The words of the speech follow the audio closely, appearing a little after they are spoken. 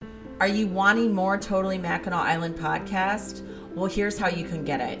Are you wanting more Totally Mackinac Island podcast? Well, here's how you can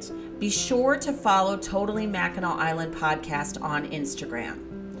get it. Be sure to follow Totally Mackinac Island podcast on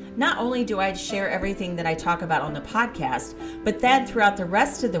Instagram. Not only do I share everything that I talk about on the podcast, but then throughout the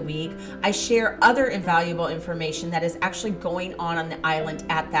rest of the week, I share other invaluable information that is actually going on the island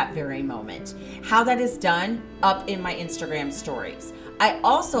at that very moment. How that is done, up in my Instagram stories. I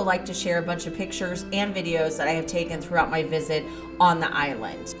also like to share a bunch of pictures and videos that I have taken throughout my visit on the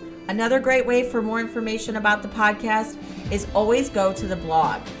island. Another great way for more information about the podcast is always go to the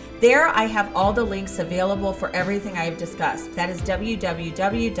blog. There I have all the links available for everything I have discussed. That is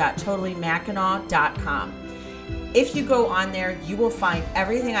www.totallymackinac.com. If you go on there, you will find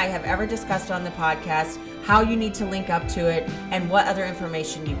everything I have ever discussed on the podcast, how you need to link up to it, and what other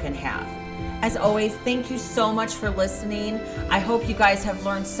information you can have. As always, thank you so much for listening. I hope you guys have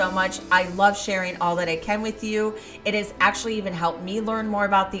learned so much. I love sharing all that I can with you. It has actually even helped me learn more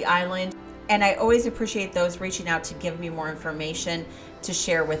about the island. And I always appreciate those reaching out to give me more information to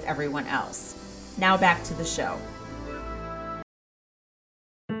share with everyone else. Now back to the show.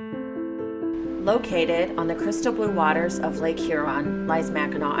 Located on the crystal blue waters of Lake Huron lies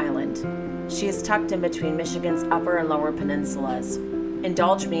Mackinac Island. She is tucked in between Michigan's upper and lower peninsulas.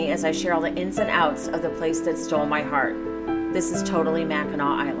 Indulge me as I share all the ins and outs of the place that stole my heart. This is Totally Mackinac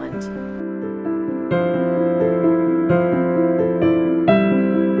Island.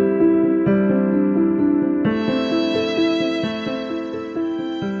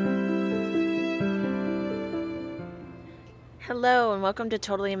 Hello and welcome to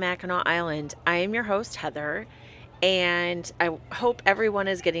Totally Mackinac Island. I am your host, Heather, and I hope everyone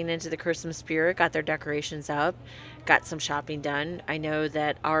is getting into the Christmas spirit, got their decorations up, got some shopping done. I know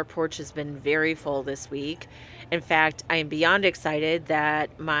that our porch has been very full this week. In fact, I am beyond excited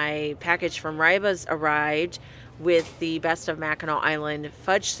that my package from Ryba's arrived with the Best of Mackinac Island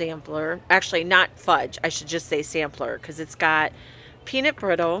fudge sampler. Actually, not fudge, I should just say sampler, because it's got peanut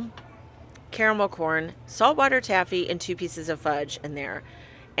brittle, caramel corn, saltwater taffy, and 2 pieces of fudge in there.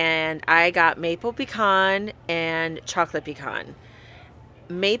 And I got maple pecan and chocolate pecan.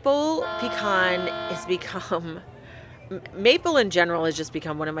 Maple pecan has become... Maple in general has just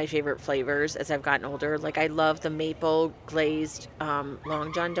become one of my favorite flavors as I've gotten older. Like, I love the maple glazed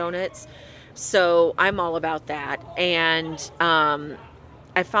Long John donuts. So I'm all about that. And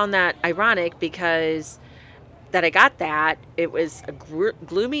I found that ironic because that I got that. It was a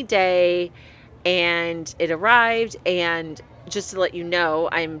gloomy day and it arrived. And just to let you know,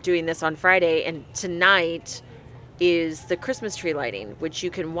 I'm doing this on Friday, and tonight is the Christmas tree lighting, which you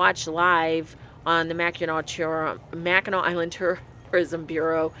can watch live on the Mackinac Island Tourism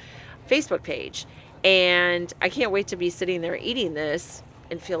Bureau Facebook page. And I can't wait to be sitting there eating this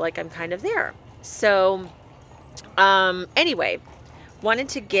and feel like I'm kind of there. So anyway, wanted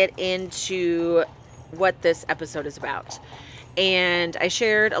to get into what this episode is about. And I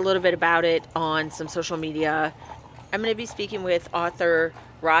shared a little bit about it on some social media. I'm going to be speaking with author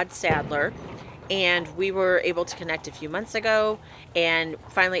Rod Sadler, and we were able to connect a few months ago and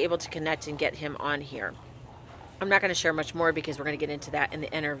finally able to connect and get him on here. I'm not going to share much more because we're going to get into that in the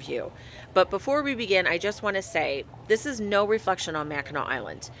interview. But before we begin, I just want to say this is no reflection on Mackinac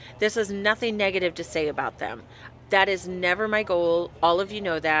Island. This is nothing negative to say about them. That is never my goal. All of you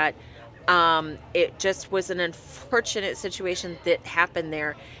know that. It just was an unfortunate situation that happened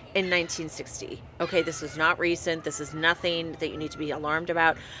there in 1960. Okay, this is not recent. This is nothing that you need to be alarmed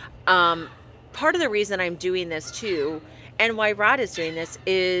about. Part of the reason I'm doing this too, and why Rod is doing this,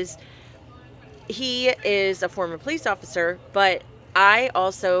 is he is a former police officer, but I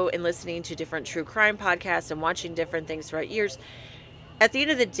also, in listening to different true crime podcasts and watching different things throughout years, at the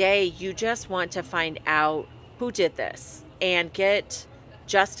end of the day, you just want to find out who did this and get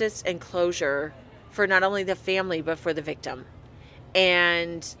justice and closure for not only the family, but for the victim.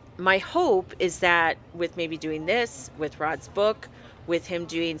 And my hope is that with maybe doing this, with Rod's book, with him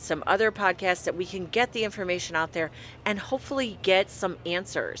doing some other podcasts, that we can get the information out there and hopefully get some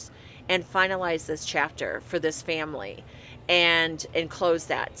answers and finalize this chapter for this family and close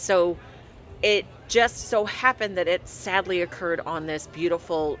that. So it just so happened that it sadly occurred on this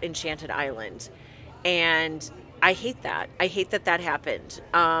beautiful enchanted island. And I hate that. I hate that happened.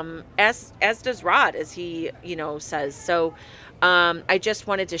 As does Rod, as he, says. So I just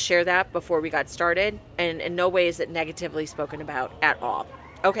wanted to share that before we got started, and in no way is it negatively spoken about at all.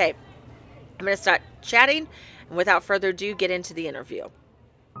 Okay, I'm going to start chatting, and without further ado, get into the interview.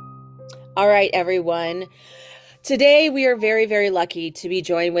 All right, everyone. Today we are very, very lucky to be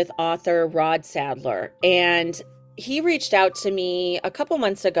joined with author Rod Sadler, and he reached out to me a couple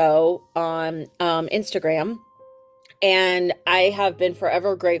months ago on Instagram And I have been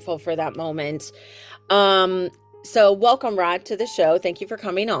forever grateful for that moment. Um, so welcome, Rod, to the show. Thank you for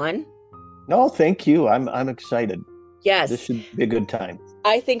coming on. No, thank you. I'm excited. This Yes, should be a good time.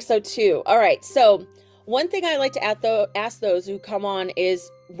 I think so too. All right. So one thing I like to ask those who come on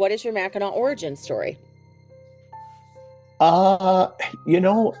is, what is your Mackinac origin story? Uh, you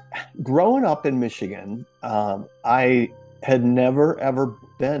know, Growing up in Michigan, I had never ever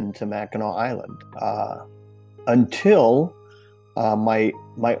been to Mackinac Island until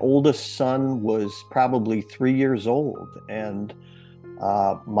my oldest son was probably 3 years old, and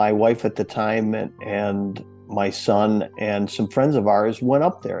my wife at the time and my son and some friends of ours went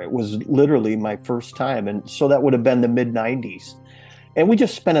up there. It was literally my first time, and so that would have been the mid '90s. And we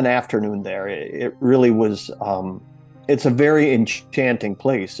just spent an afternoon there. It really was. It's a very enchanting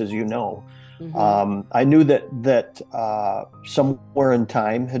place, as you know. Mm-hmm. I knew that Somewhere in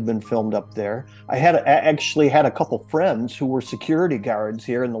Time had been filmed up there. Actually had a couple friends who were security guards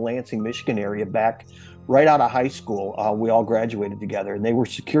here in the Lansing, Michigan area back right out of high school. We all graduated together, and they were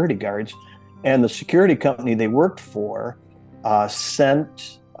security guards. And the security company they worked for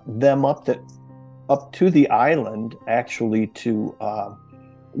sent them up to the island actually to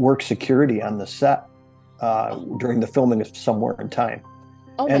work security on the set during the filming of Somewhere in Time.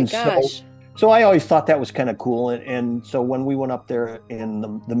 Oh my And so, gosh. so I always thought that was kind of cool. And so when we went up there in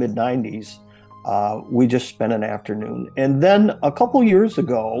the mid '90s, we just spent an afternoon. And then a couple years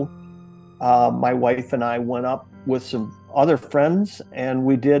ago, my wife and I went up with some other friends and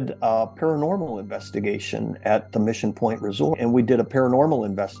we did a paranormal investigation at the Mission Point Resort. And we did a paranormal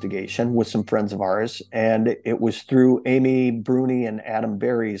investigation with some friends of ours. And it was through Amy Bruni and Adam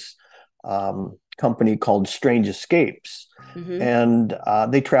Berry's company called Strange Escapes. Mm-hmm.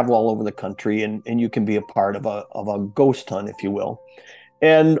 And they travel all over the country, and you can be a part of a ghost hunt, if you will.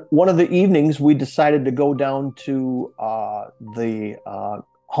 And one of the evenings, we decided to go down to the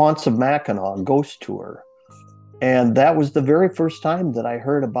Haunts of Mackinac ghost tour. And that was the very first time that I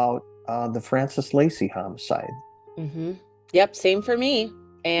heard about the Francis Lacey homicide. Mm-hmm. Yep, same for me.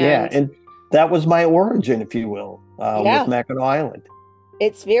 Yeah, And and that was my origin, if you will, with yeah, Mackinac Island.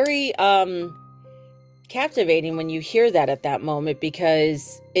 it's very captivating when you hear that at that moment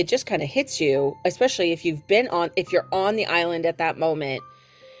because it just kind of hits you, especially if you're on the island at that moment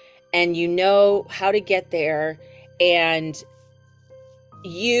and you know how to get there, and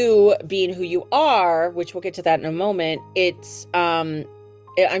you being who you are, which we'll get to that in a moment,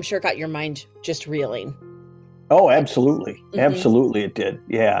 I'm sure got your mind just reeling. Oh, absolutely. Hmm. Absolutely it did.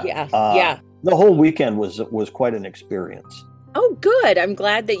 Yeah. Yeah, yeah. The whole weekend was quite an experience. Oh, good. I'm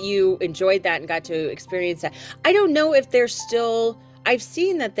glad that you enjoyed that and got to experience that. I don't know if they're still, I've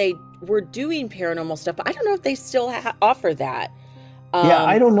seen that they were doing paranormal stuff, but I don't know if they still offer that. Yeah,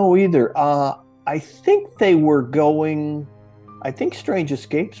 I Um, don't know either. I think they were going, I think Strange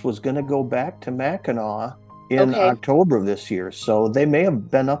Escapes was going to go back to Mackinac in okay. October of this year. So they may have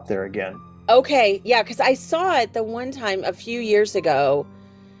been up there again. Okay. Yeah. Cause I saw it the one time a few years ago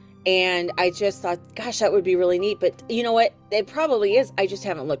and I just thought, gosh, that would be really neat. But you know what? It probably is. I just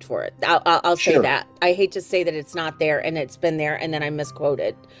haven't looked for it. I'll say Sure. that. I hate to say that it's not there and it's been there and then I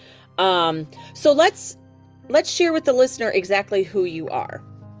misquoted. So let's share with the listener exactly who you are.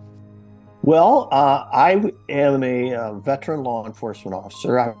 Well, I am a veteran law enforcement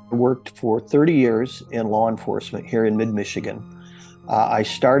officer. I worked for 30 years in law enforcement here in mid-Michigan. I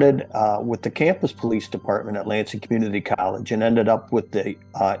started with the campus police department at Lansing Community College and ended up with the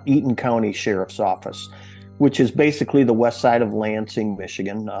Eaton County Sheriff's Office, which is basically the west side of Lansing,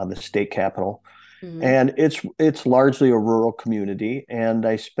 Michigan, the state capital. Hmm. And it's largely a rural community. And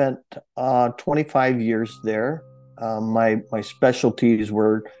I spent 25 years there. My specialties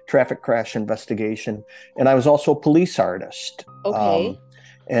were traffic crash investigation, and I was also a police artist. Okay.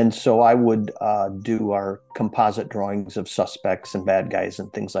 And so I would do our composite drawings of suspects and bad guys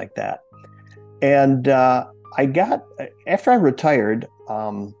and things like that. And I got, After I retired,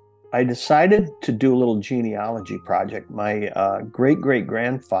 I decided to do a little genealogy project. My great great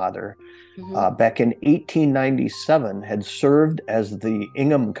grandfather, Hmm. back in 1897, had served as the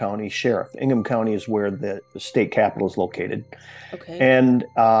Ingham County Sheriff. Ingham County is where the state capital is located. Okay. And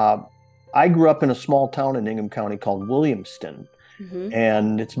I grew up in a small town in Ingham County called Williamston, Hmm.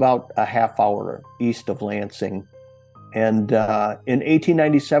 and it's about a half hour east of Lansing. And in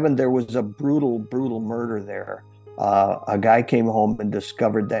 1897, there was a brutal murder there. A guy came home and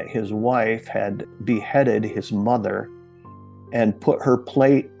discovered that his wife had beheaded his mother and put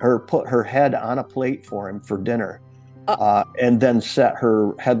her head on a plate for him for dinner, Uh, and then set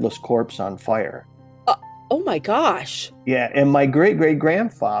her headless corpse on fire. uh, Oh my gosh. Yeah, and my great great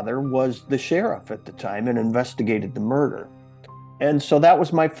grandfather was the sheriff at the time and investigated the murder. And so that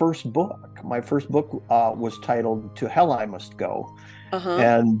was my first book. My first book was titled "To Hell I Must Go," Uh-huh.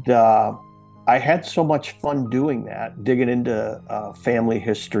 and I had so much fun doing that, digging into family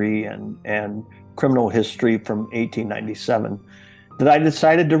history and criminal history from 1897, that I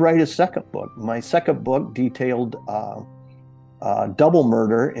decided to write a second book. My second book detailed double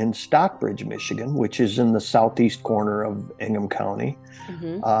murder in Stockbridge, Michigan, which is in the southeast corner of Ingham County.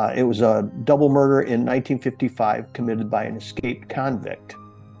 Mm-hmm. It was a double murder in 1955 committed by an escaped convict.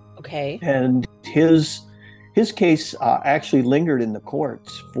 Okay. And his case actually lingered in the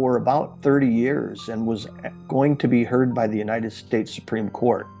courts for about 30 years and was going to be heard by the United States Supreme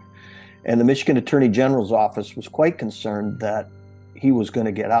Court. And the Michigan Attorney General's office was quite concerned that he was going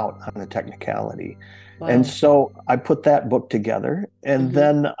to get out on a technicality. And Wow. so I put that book together. And Mm-hmm.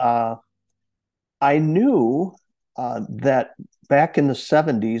 then I knew that back in the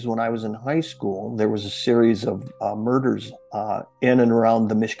 70s, when I was in high school, there was a series of murders in and around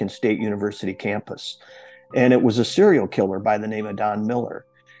the Michigan State University campus. And it was a serial killer by the name of Don Miller.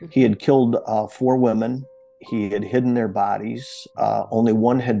 He Mm-hmm. had killed four women. He had hidden their bodies. Only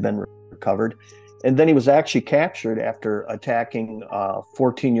one had been recovered. And then he was actually captured after attacking a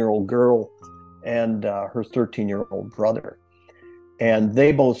 14-year-old girl and her 13-year-old brother. And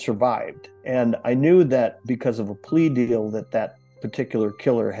they both survived. And I knew that because of a plea deal that that particular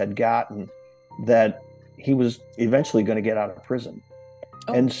killer had gotten, that he was eventually going to get out of prison.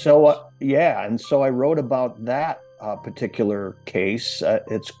 Oh And my so, gosh. yeah, and so I wrote about that particular case.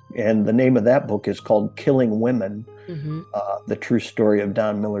 And the name of that book is called "Killing Women: Mm-hmm. The True Story of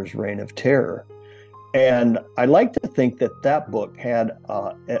Don Miller's Reign of Terror." And I like to think that that book had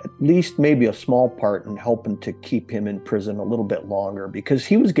at least maybe a small part in helping to keep him in prison a little bit longer because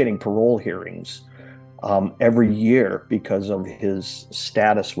he was getting parole hearings every year because of his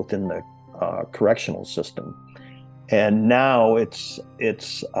status within the correctional system. And now it's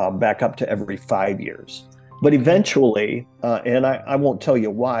back up to every 5 years. But Okay. eventually, and I won't tell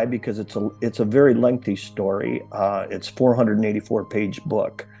you why because it's a very lengthy story. It's 484-page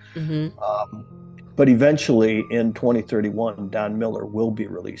book. Mm-hmm. Um, but eventually, in 2031, Don Miller will be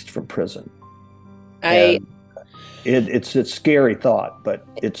released from prison, I and it's a scary thought, but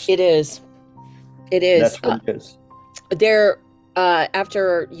it is. It is. that's what it is. There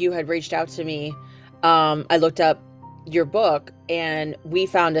after you had reached out to me, I looked up your book and we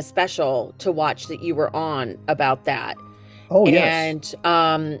found a special to watch that you were on about that. Oh yes.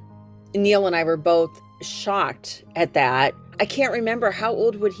 And Neil and I were both shocked at that. I can't remember how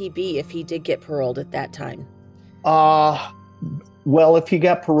old would he be if he did get paroled at that time. Uh well, if he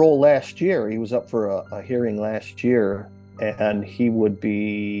got parole last year, he was up for a hearing last year, and he would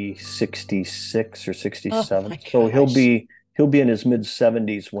be 66 or Oh 67. my So gosh. he'll be in his mid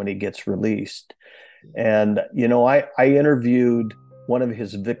 70s when he gets released. And I interviewed one of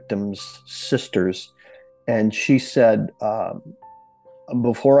his victims' sisters, and she said,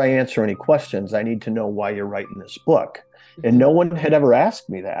 before I answer any questions, I need to know why you're writing this book. And Mm-hmm. no one had ever asked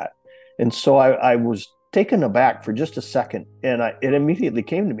me that. And so I was taken aback for just a second. And it immediately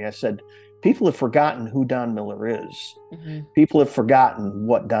came to me. I said, people have forgotten who Don Miller is. Mm-hmm. People have forgotten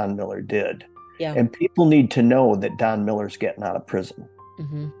what Don Miller did. Yeah. And people need to know that Don Miller's getting out of prison.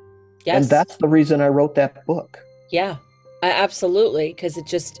 Mm-hmm. And Yes. that's the reason I wrote that book. Yeah. Absolutely. Because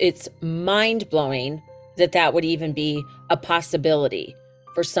it's mind blowing that that would even be a possibility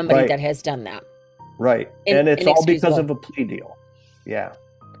for somebody Right, that has done that. right. And it's all because Inexcusable. of a plea deal. Yeah.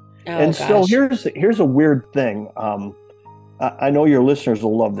 Oh And so gosh. here's a weird thing. I know your listeners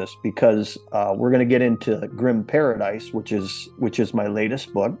will love this because we're going to get into Grim Paradise, which is my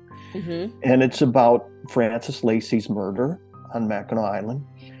latest book, Mm-hmm. and it's about Frances Lacey's murder on Mackinac Island,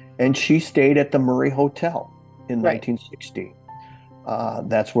 and she stayed at the Murray Hotel in Right. 1960.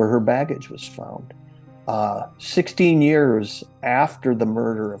 That's where her baggage was found. 16 years after the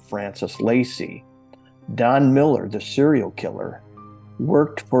murder of Frances Lacey, Don Miller, the serial killer,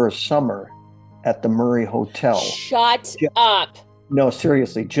 worked for a summer at the Murray Hotel. Shut up. No,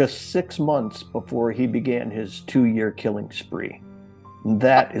 seriously, just 6 months before he began his 2-year killing spree.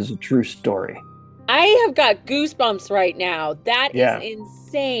 That is a true story. I have got goosebumps right now. That is Yeah,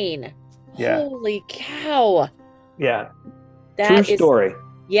 insane. yeah, Holy cow. yeah. True That is, story.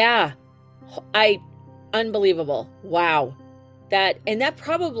 yeah. I, unbelievable. Wow. And that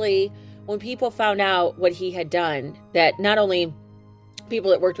probably, when people found out what he had done, that not only people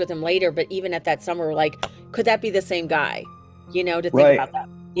that worked with him later, but even at that summer were like, could that be the same guy? To think Right. about that.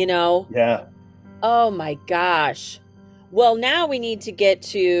 Yeah. Oh my gosh. Well, now we need to get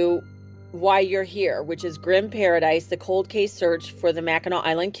to why you're here, which is Grim Paradise, the cold case search for the Mackinac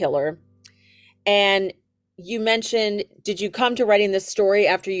Island killer. And you mentioned, did you come to writing this story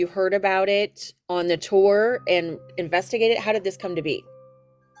after you heard about it on the tour and investigate it? How did this come to be?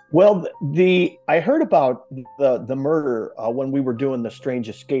 Well, the I heard about the murder when we were doing the Strange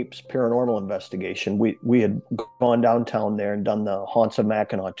Escapes paranormal investigation. We had gone downtown there and done the Haunts of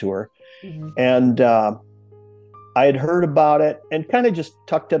Mackinac tour, Hmm. and I had heard about it and kind of just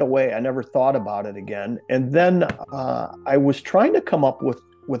tucked it away. I never thought about it again. And then I was trying to come up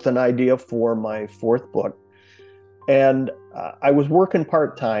with an idea for my fourth book, and I was working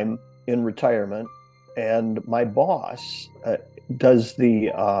part time in retirement, and my boss does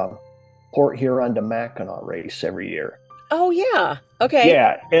the Port Huron to Mackinac race every year. Oh, yeah. Okay.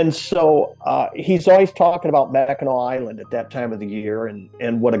 Yeah, and so he's always talking about Mackinac Island at that time of the year,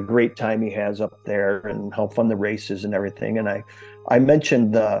 and what a great time he has up there, and how fun the race is and everything. And I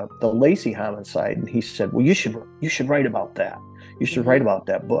mentioned the Lacey homicide, and he said, "Well, you should write about that. You should Hmm. write about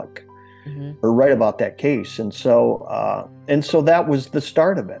that book Hmm. or write about that case." And so that was the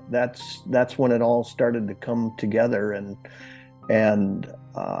start of it. That's when it all started to come together, and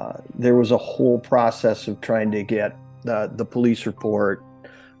there was a whole process of trying to get the police report,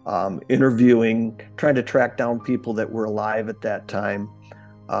 interviewing, trying to track down people that were alive at that time,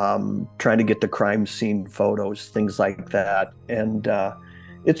 trying to get the crime scene photos, things like that. And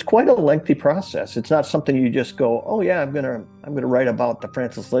it's quite a lengthy process. It's not something you just go, "Oh yeah, I'm gonna write about the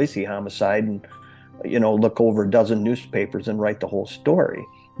Francis Lacey homicide," and look over a dozen newspapers and write the whole story.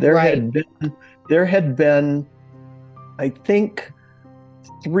 There Right. had been there had been, I think,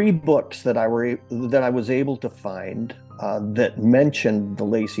 three books that I was able to find that mentioned the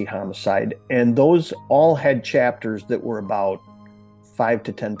Lacey homicide, and those all had chapters that were about 5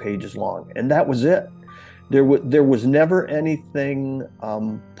 to 10 pages long, and that was it. There was never anything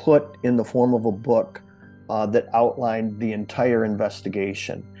put in the form of a book that outlined the entire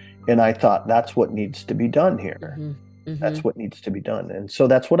investigation. And I thought that's what needs to be done here. Hmm. Hmm. That's what needs to be done. And so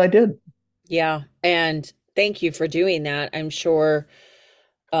that's what I did. Yeah. And thank you for doing that. I'm sure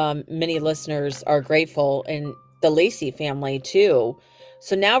many listeners are grateful, and the Lacey family too.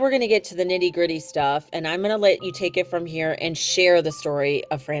 So now we're going to get to the nitty gritty stuff, and I'm going to let you take it from here and share the story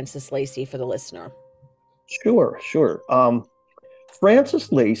of Francis Lacey for the listener. Sure, sure.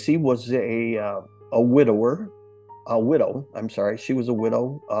 Frances Lacey was a widower, a widow. I'm sorry, she was a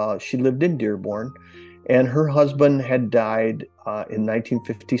widow. She lived in Dearborn, and her husband had died in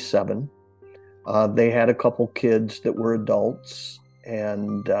 1957. They had a couple kids that were adults,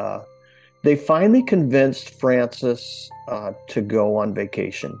 and they finally convinced Frances to go on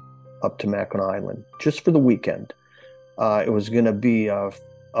vacation up to Mackinac Island just for the weekend. It was going to be a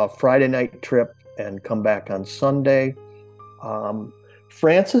Friday night trip and come back on Sunday. Um,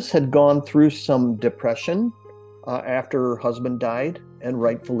 Frances had gone through some depression after her husband died, and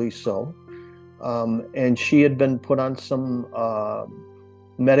rightfully so. And she had been put on some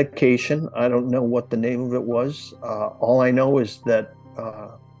medication. I don't know what the name of it was. All I know is that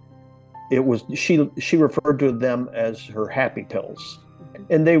it was she referred to them as her happy pills,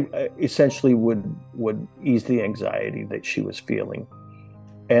 and they essentially would ease the anxiety that she was feeling.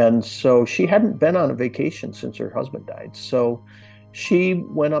 And so she hadn't been on a vacation since her husband died. So she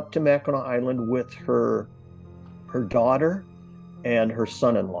went up to Mackinac Island with her daughter and her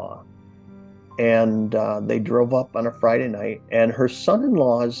son-in-law, and they drove up on a Friday night. And her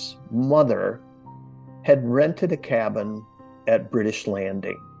son-in-law's mother had rented a cabin at British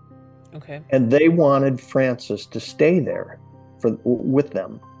Landing, Okay. and they wanted Frances to stay there with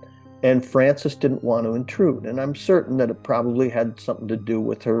them. And Frances didn't want to intrude. And I'm certain that it probably had something to do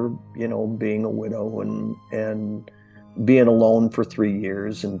with her, being a widow and being alone for 3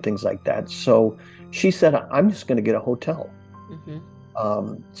 years and things like that. So she said, "I'm just going to get a hotel."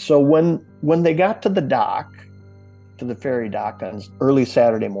 Hmm. So when they got to the dock, to the ferry dock on early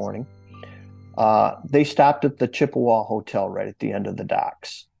Saturday morning, they stopped at the Chippewa Hotel right at the end of the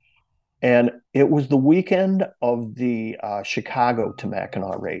docks. And it was the weekend of the Chicago to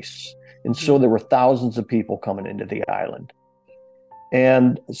Mackinac race. And Hmm. so there were thousands of people coming into the island.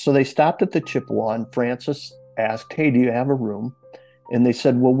 And so they stopped at the Chippewa, and Frances asked, "Hey, do you have a room?" And they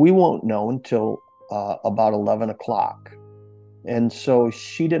said, "Well, we won't know until about 11 o'clock." And so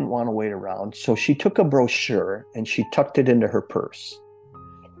she didn't want to wait around. So she took a brochure and she tucked it into her purse.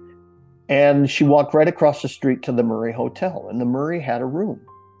 And she walked right across the street to the Murray Hotel, and the Murray had a room.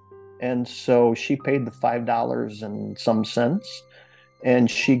 And so she paid the $5 and some cents,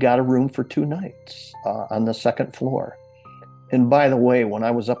 and she got a room for 2 nights on the second floor. And by the way, when I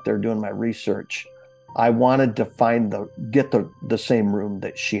was up there doing my research, I wanted to get the same room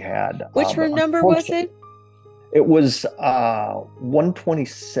that she had. Which But room number was unfortunately, it? it was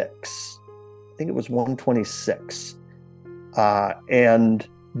 126. I think it was 126. And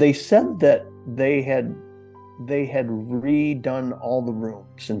they said that they had redone all the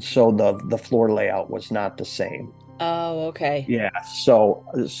rooms, and so the floor layout was not the same. Oh, okay. Yeah, so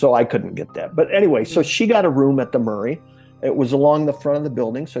I couldn't get that. But anyway, so Mhm. she got a room at the Murray. It was along the front of the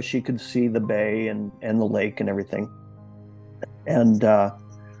building, so she could see the bay and the lake and everything. And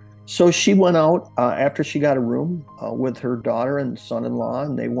so she went out after she got a room with her daughter and son-in-law,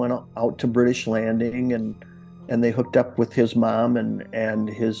 and they went out to British Landing, and they hooked up with his mom and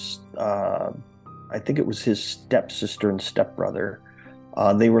his I think it was his stepsister and stepbrother.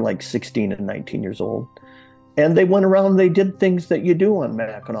 They were like 16 and 19 years old. And they went around, they did things that you do on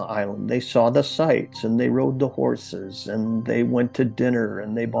Mackinac Island. They saw the sights and they rode the horses and they went to dinner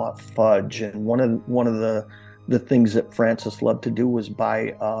and they bought fudge. And one of the things that Frances loved to do was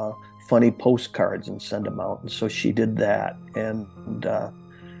buy funny postcards and send them out. And so she did that. And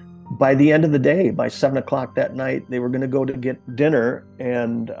by the end of the day, by 7 o'clock that night, they were going to go to get dinner.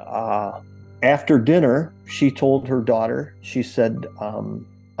 And after dinner, she told her daughter, she said,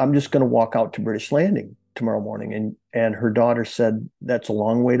 I'm just going to walk out to British Landing tomorrow morning. And her daughter said, that's a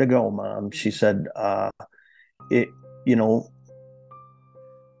long way to go, Mom. She said, it, you know,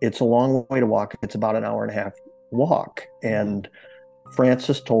 it's a long way to walk. It's about an hour and a half walk. Mhm. And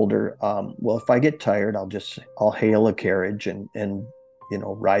Frances told her, well, if I get tired, I'll hail a carriage and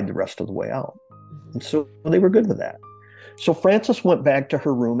ride the rest of the way out. Mhm. And so they were good with that. So Frances went back to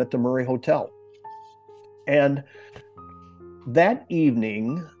her room at the Murray Hotel. And that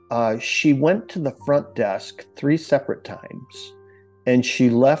evening, she went to the front desk 3 separate times and she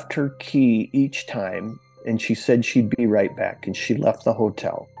left her key each time. And she said she'd be right back. And she left the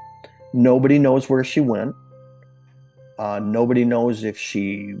hotel. Nobody knows where she went. Nobody knows if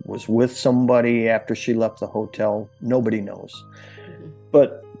she was with somebody after she left the hotel. Nobody knows. Mhm.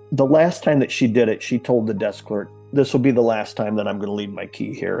 But the last time that she did it, she told the desk clerk, this will be the last time that I'm going to leave my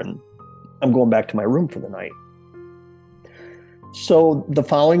key here. And I'm going back to my room for the night. So the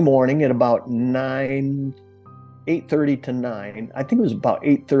following morning at about 8:30 to 9, I think it was about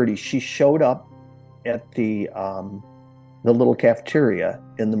 8:30, she showed up at the little cafeteria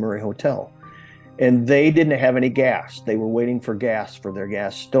in the Murray Hotel. And they didn't have any gas. They were waiting for gas for their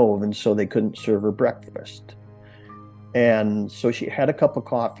gas stove, and so they couldn't serve her breakfast. And so she had a cup of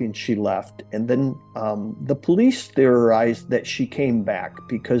coffee and she left. And then the police theorized that she came back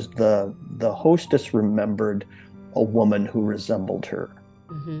because the hostess remembered a woman who resembled her.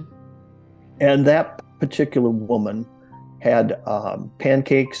 Mhm. And that particular woman had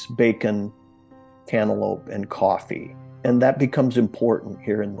pancakes, bacon, cantaloupe, and coffee. And that becomes important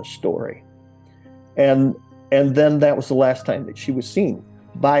here in the story. And and then that was the last time that she was seen.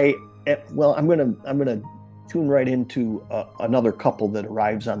 Well, I'm gonna tune right into another couple that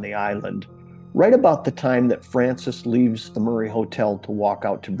arrives on the island right about the time that Frances leaves the Murray Hotel to walk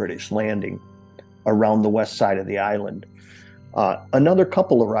out to British Landing around the west side of the island. Another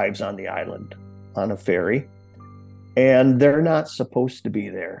couple arrives on the island on a ferry, and they're not supposed to be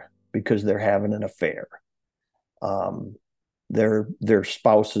there because they're having an affair. Um, their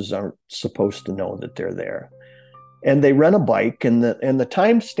spouses aren't supposed to know that they're there. And they rent a bike, and the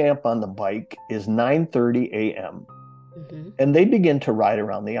time stamp on the bike is 9:30 a.m. Mhm. And they begin to ride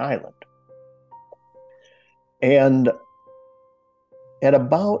around the island. And at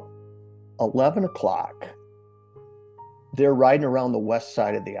about 11 o'clock, they're riding around the west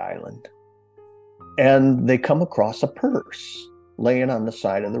side of the island, and they come across a purse laying on the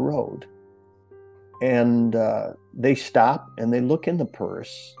side of the road. And they stop and they look in the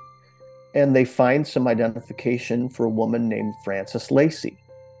purse, and they find some identification for a woman named Frances Lacey.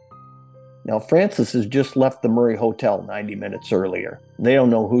 Now, Frances has just left the Murray Hotel 90 minutes earlier. They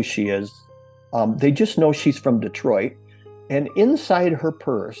don't know who she is. They just know she's from Detroit. And inside her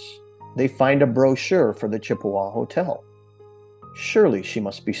purse, they find a brochure for the Chippewa Hotel. Surely she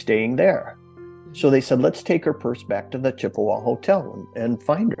must be staying there. So Mhm. they said, let's take her purse back to the Chippewa Hotel and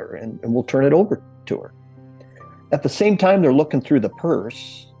find her, and we'll turn it over to her. At the same time, they're looking through the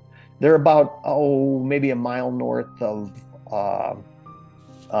purse. They're about, maybe a mile north of uh,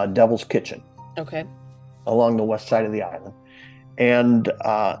 Devil's Kitchen Okay. along the west side of the island. And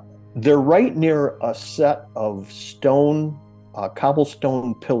they're right near a set of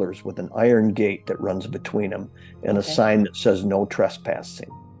cobblestone pillars with an iron gate that runs between them and a Okay. sign that says no trespassing.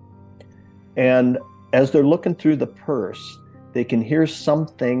 And as they're looking through the purse, they can hear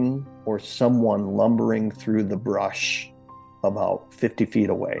something or someone lumbering through the brush about 50 feet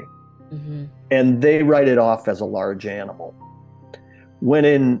away. Mm-hmm. and they write it off as a large animal. When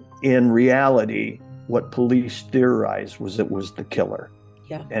in reality, what police theorized was it was the killer,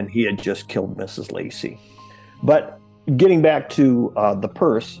 Yeah. and he had just killed Mrs. Lacey. But getting back to the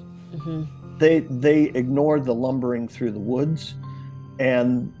purse, Mm-hmm. they ignore the lumbering through the woods,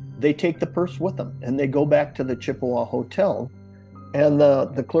 and they take the purse with them, and they go back to the Chippewa Hotel. And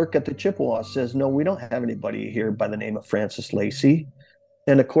the clerk at the Chippewa says, "No, we don't have anybody here by the name of Frances Lacey."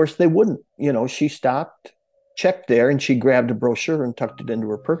 And of course, they wouldn't. She stopped, checked there, and she grabbed a brochure and tucked it into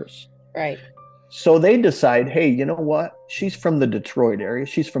her purse. Right. So they decide, hey, you know what? She's from the Detroit area.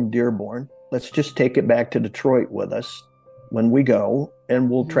 She's from Dearborn. Let's just take it back to Detroit with us when we go, and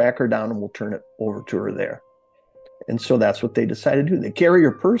we'll Mm-hmm. track her down and we'll turn it over to her there. And so that's what they decide to do. They carry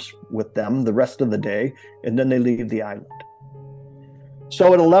her purse with them the rest of the day, and then they leave the island.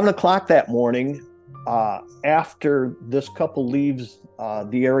 So at 11 o'clock that morning, after this couple leaves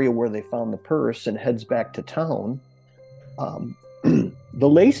the area where they found the purse and heads back to town, the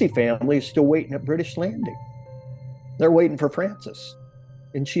Lacey family is still waiting at British Landing. They're waiting for Frances,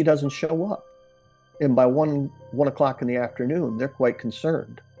 and she doesn't show up. And by 1 o'clock in the afternoon, they're quite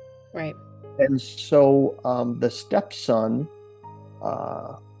concerned. Right. And so the stepson,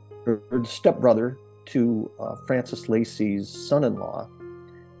 or the stepbrother to Frances Lacey's son-in-law,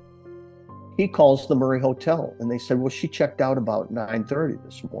 he calls the Murray Hotel, and they said, well, she checked out about 9:30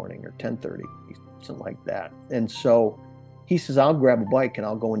 this morning or 10:30, something like that. And so he says, I'll grab a bike and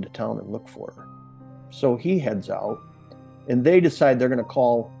I'll go into town and look for her. So he heads out, and they decide they're going to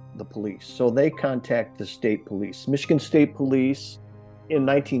call the police. So they contact the state police. Michigan State Police in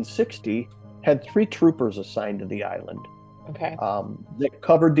 1960 had 3 troopers assigned to the island Okay. that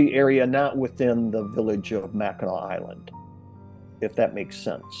covered the area not within the village of Mackinac Island, if that makes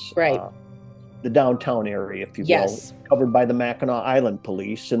sense. Right. The downtown area, if you Yes. will, covered by the Mackinac Island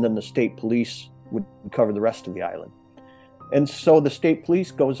Police, and then the state police would cover the rest of the island. And so the state police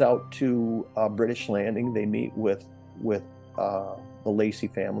goes out to British Landing. They meet with the Lacey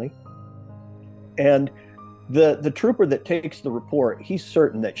family, and the trooper that takes the report, he's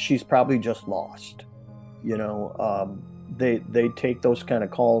certain that she's probably just lost. They take those kind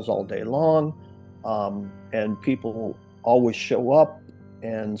of calls all day long, and people always show up.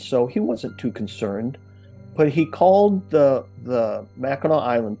 And so he wasn't too concerned, but he called the Mackinac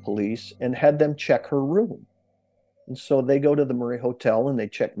Island police and had them check her room. And so they go to the Murray Hotel and they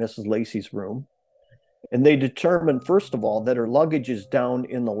check Mrs. Lacey's room. And they determine, first of all, that her luggage is down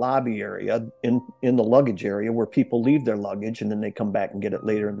in the lobby area, in the luggage area where people leave their luggage, and then they come back and get it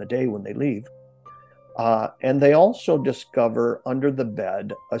later in the day when they leave. And they also discover under the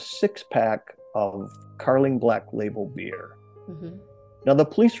bed a 6-pack of Carling Black Label beer. Mm-hmm. Now, the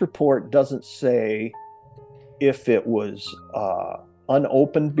police report doesn't say if it was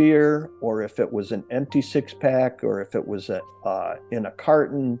unopened beer or if it was an empty 6-pack or if it was in a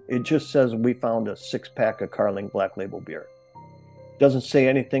carton. It just says we found a 6-pack of Carling Black Label beer. Doesn't say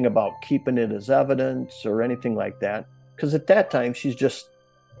anything about keeping it as evidence or anything like that, because at that time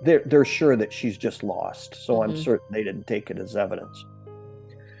they're sure that she's just lost. So Mm-hmm. I'm certain they didn't take it as evidence.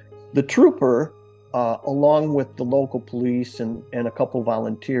 The trooper, along with the local police and a couple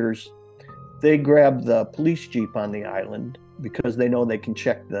volunteers, they grab the police jeep on the island because they know they can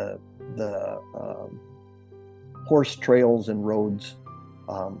check the horse trails and roads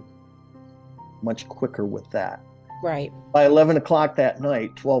much quicker with that. Right. By 11 o'clock that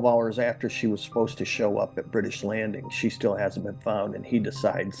night, 12 hours after she was supposed to show up at British Landing, she still hasn't been found, and he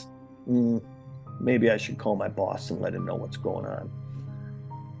decides, maybe I should call my boss and let him know what's going on.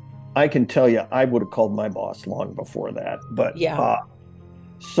 I can tell you, I would have called my boss long before that. But Yeah.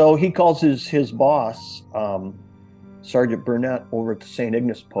 So he calls his boss, Sergeant Burnett, over at the St.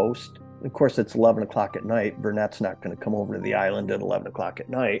 Ignace post. Of course, it's 11 o'clock at night. Burnett's not going to come over to the island at 11 o'clock at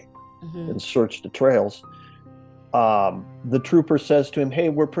night Mm-hmm. and search the trails. The trooper says to him, hey,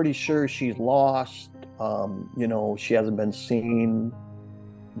 we're pretty sure she's lost. She hasn't been seen.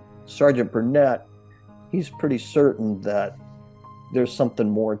 Sergeant Burnett, he's pretty certain that there's something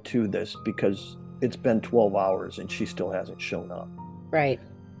more to this because it's been 12 hours and she still hasn't shown up. Right.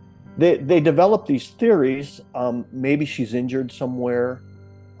 They develop these theories. Maybe she's injured somewhere.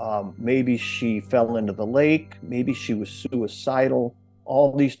 Maybe she fell into the lake. Maybe she was suicidal.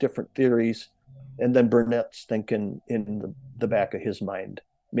 All these different theories. And then Burnett's thinking in the back of his mind,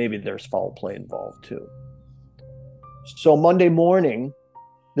 maybe there's foul play involved too. So Monday morning,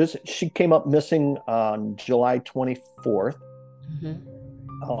 she came up missing on July 24th.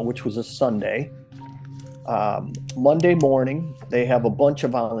 Mm-hmm. Which was a Sunday. Monday morning, they have a bunch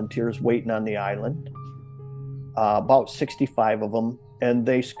of volunteers waiting on the island, about 65 of them. and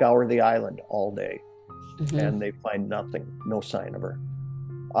they scour the island all day, Hmm. and they find nothing, no sign of her.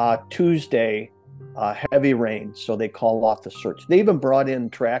 Tuesday, heavy rain, so they call off the search. They even brought in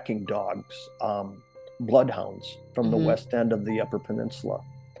tracking dogs, bloodhounds from the Hmm. west end of the Upper Peninsula.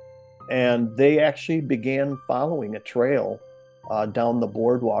 And they actually began following a trail down the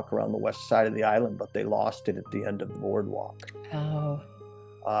boardwalk around the west side of the island, but they lost it at the end of the boardwalk. Oh,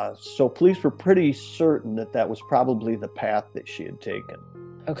 So police were pretty certain that that was probably the path that she had taken.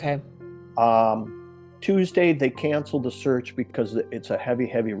 okay. Um, Tuesday, they canceled the search because it's a heavy,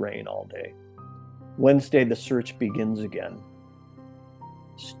 heavy rain all day. Wednesday, the search begins again.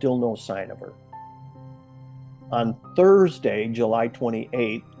 Still no sign of her. On Thursday, July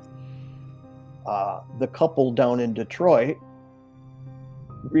 28th, the couple down in Detroit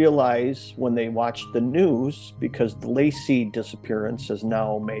realize when they watch the news, because the Lacey disappearance has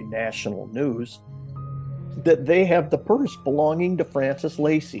now made national news, that they have the purse belonging to Frances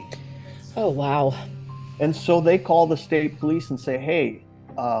Lacey. Oh, wow. And so they call the state police and say, hey,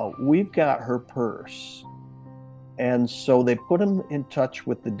 we've got her purse. And so they put him in touch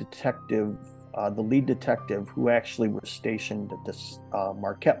with the detective, the lead detective who actually was stationed at this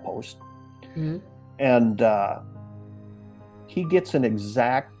Marquette post. Hmm. And he gets an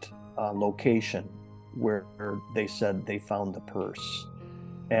exact location where they said they found the purse.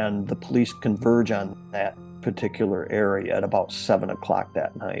 And the police converge on that particular area at about 7 o'clock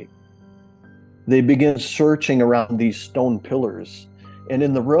that night. They begin searching around these stone pillars. And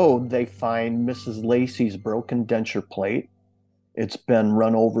in the road, they find Mrs. Lacey's broken denture plate. It's been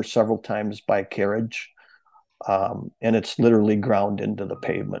run over several times by a carriage, and it's literally ground into the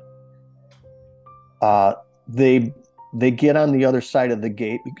pavement. Uh, they they get on the other side of the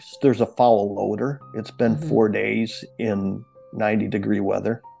gate because there's a foul odor. It's been Hmm. 4 days in 90-degree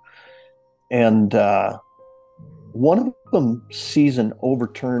weather, and one of them sees an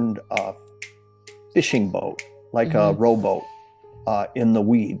overturned fishing boat, like a Hmm. rowboat, in the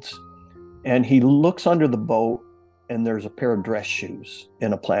weeds. And he looks under the boat, and there's a pair of dress shoes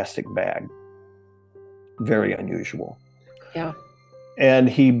in a plastic bag. Very unusual. Yeah. And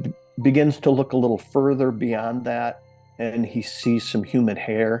he begins to look a little further beyond that, and he sees some human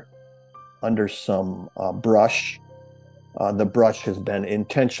hair under some brush. The brush has been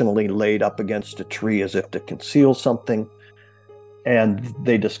intentionally laid up against a tree as if to conceal something, and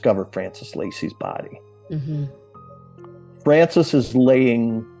they discover Frances Lacey's body. Hmm. Frances is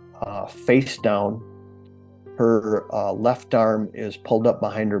laying face down. Her left arm is pulled up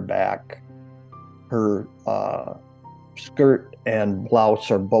behind her back. Her skirt and blouse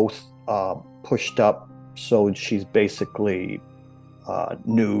are both pushed up, so she's basically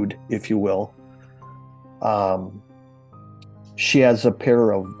nude, if you will. Um, she has a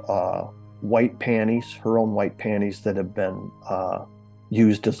pair of white panties, her own white panties that have been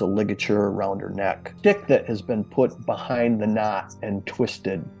used as a ligature around her neck. Stick that has been put behind the knot and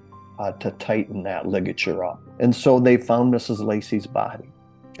twisted to tighten that ligature up. And so they found Mrs. Lacey's body.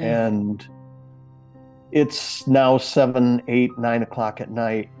 Oh. And it's now 7, 8, 9 o'clock at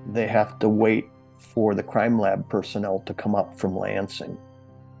night. They have to wait for the crime lab personnel to come up from Lansing.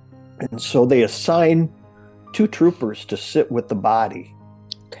 And so they assign 2 troopers to sit with the body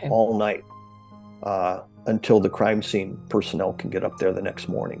Okay. all night until the crime scene personnel can get up there the next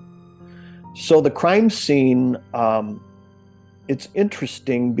morning. So the crime scene, it's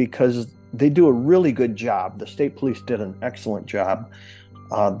interesting because they do a really good job. The state police did an excellent job.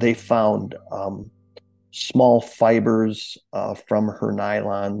 They found small fibers from her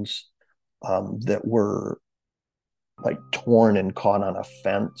nylons that were like torn and caught on a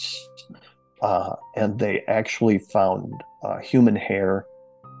fence. And they actually found human hair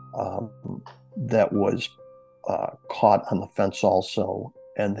um, that was caught on the fence also.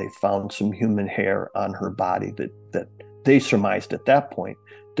 And they found some human hair on her body that they surmised at that point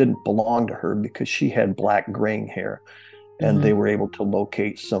didn't belong to her because she had black graying hair. And Hmm. they were able to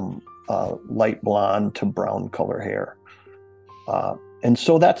locate some light blonde to brown color hair. And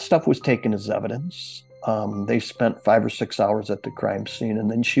so that stuff was taken as evidence. They spent 5 or 6 hours at the crime scene, and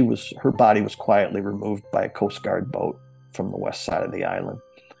then her body was quietly removed by a Coast Guard boat from the west side of the island.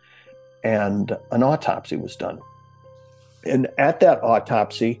 And an autopsy was done. And at that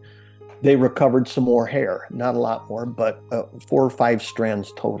autopsy, they recovered some more hair, not a lot more, but 4 or 5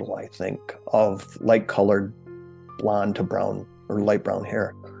 strands total, I think, of light colored blonde to brown or light brown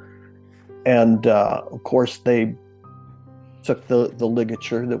hair. And of course, they took the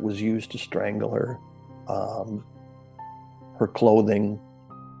ligature that was used to strangle her, her clothing,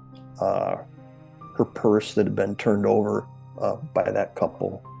 her purse that had been turned over by that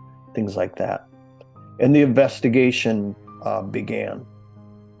couple, things like that. And the investigation began.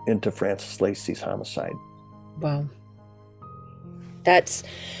 into Francis Lacey's homicide. Wow. That's,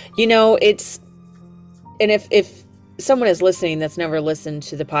 it's, and if someone is listening that's never listened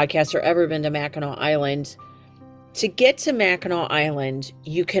to the podcast or ever been to Mackinac Island, to get to Mackinac Island,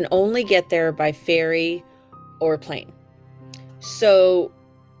 you can only get there by ferry or plane. So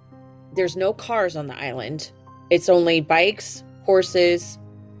there's no cars on the island. It's only bikes, horses,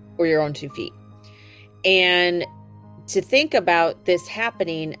 or your own 2 feet. And to think about this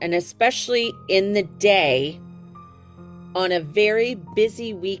happening, and especially in the day on a very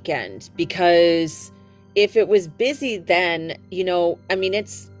busy weekend, because if it was busy then, I mean,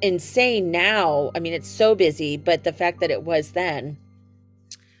 it's insane now. I mean, it's so busy, but the fact that it was then,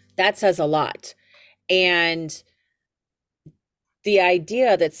 that says a lot. And the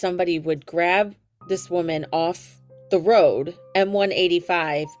idea that somebody would grab this woman off the road,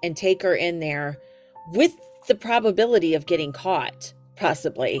 M185, and take her in there with the probability of getting caught,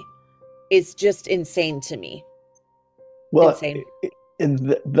 possibly, is just insane to me. Well, Insane. in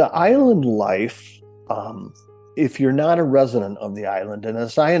the island life, um, if you're not a resident of the island, and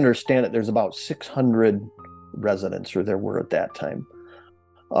as I understand it, there's about 600 residents, or there were at that time,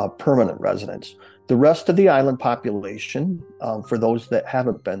 permanent residents. The rest of the island population, for those that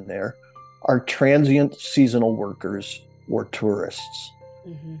haven't been there, are transient seasonal workers or tourists.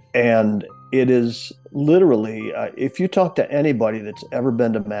 Mm-hmm. And it is literally, if you talk to anybody that's ever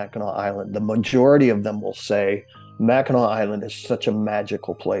been to Mackinac Island, the majority of them will say Mackinac Island is such a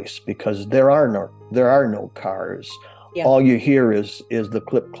magical place because there are no cars. Yeah. All you hear is the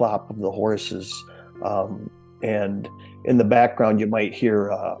clip clop of the horses, and in the background you might hear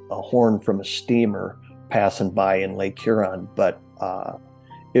a horn from a steamer passing by in Lake Huron. But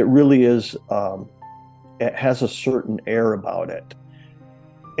it really is. It has a certain air about it.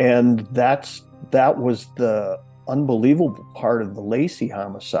 And that was the unbelievable part of the Lacey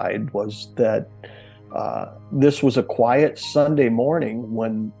homicide, was that this was a quiet Sunday morning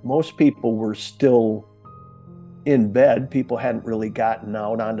when most people were still in bed. People hadn't really gotten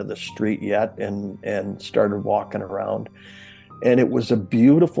out onto the street yet and started walking around. And it was a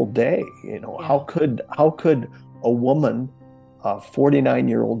beautiful day. Yeah. How could a woman, a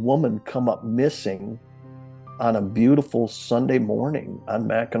 49-year-old woman, come up missing on a beautiful Sunday morning on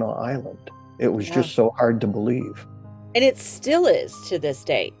Mackinac Island? It was just so hard to believe. And it still is to this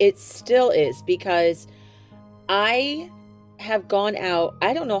day. It still is, because I have gone out,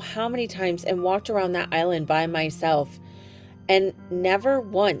 I don't know how many times, and walked around that island by myself. And never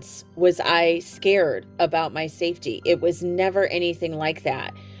once was I scared about my safety. It was never anything like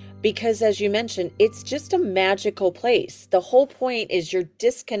that. Because as you mentioned, it's just a magical place. The whole point is you're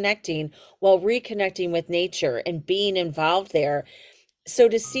disconnecting while reconnecting with nature and being involved there. So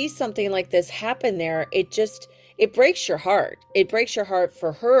to see something like this happen there, it breaks your heart. It breaks your heart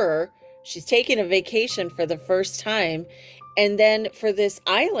for her. She's taking a vacation for the first time. And then for this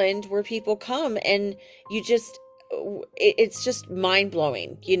island where people come, and it's just mind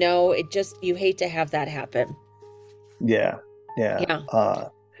blowing. You hate to have that happen. Yeah, yeah. Yeah.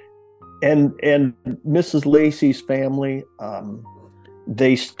 And Mrs. Lacey's family,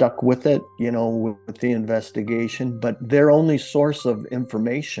 they stuck with it, with the investigation, but their only source of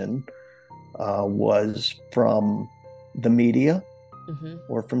information was from the media Mm-hmm.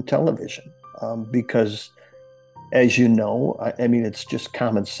 or from television, because, as you know, I mean, it's just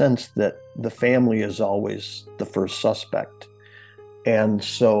common sense that the family is always the first suspect. And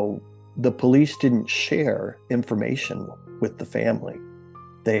so the police didn't share information with the family.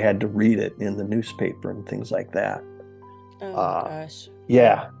 They had to read it in the newspaper and things like that. Oh gosh.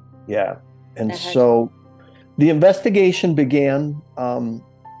 Yeah, yeah. And That had so the investigation began.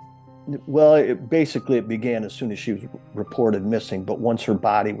 Well, it began as soon as she was reported missing. But once her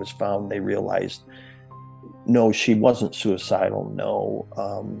body was found, they realized, no, she wasn't suicidal. No,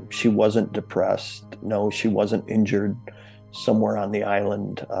 she wasn't depressed. No, she wasn't injured somewhere on the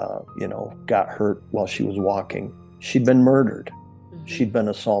island, got hurt while she was walking. She'd been murdered. Mm-hmm. She'd been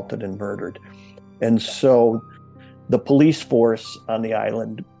assaulted and murdered. And so the police force on the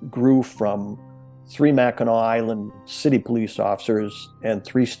island grew from 3 Mackinac Island city police officers and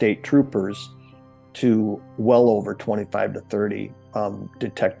 3 state troopers to well over 25 to 30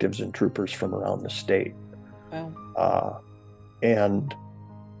 detectives and troopers from around the state. Wow. And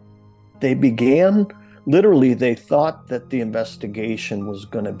they began, literally, they thought that the investigation was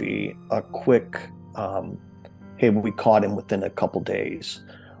going to be a quick, hey, we caught him within a couple days.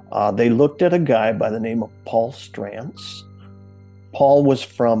 They looked at a guy by the name of Paul Strantz. Paul was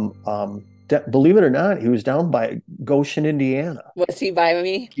from, believe it or not, he was down by Goshen, Indiana. Was he by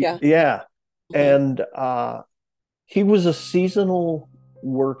me? Yeah. Yeah. Mm-hmm. And he was a seasonal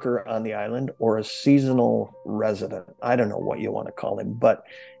worker on the island or a seasonal resident. I don't know what you want to call him, but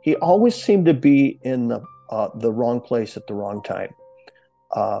he always seemed to be in the wrong place at the wrong time.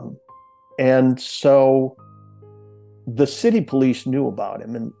 Um, and so the city police knew about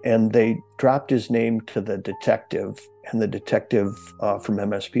him, and they dropped his name to the detective, and the detective from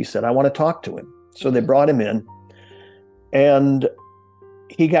MSP said, I want to talk to him. So they brought him in, and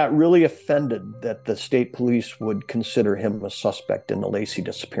he got really offended that the state police would consider him a suspect in the Lacey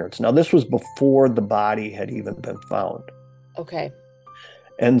disappearance. Now, this was before the body had even been found. Okay.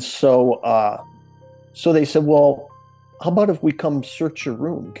 And so they said, well, how about if we come search your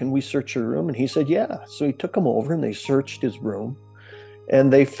room? Can we search your room? And he said, yeah. So he took him over and they searched his room,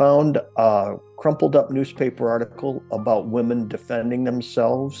 and they found a crumpled up newspaper article about women defending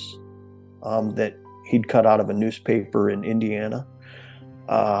themselves that he'd cut out of a newspaper in Indiana.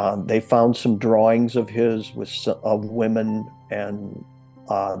 They found some drawings of his of women, and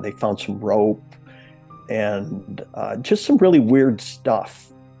they found some rope and just some really weird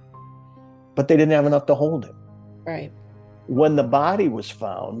stuff. But they didn't have enough to hold him. Right. When the body was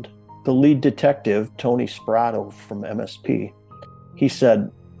found, the lead detective, Tony Sprato from MSP, he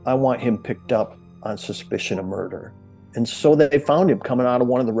said, I want him picked up on suspicion of murder. And so they found him coming out of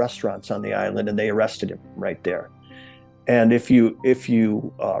one of the restaurants on the island, and they arrested him right there. And if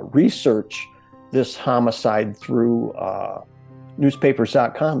you research this homicide through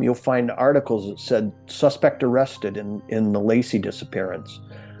newspapers.com, you'll find articles that said suspect arrested in the Lacey disappearance.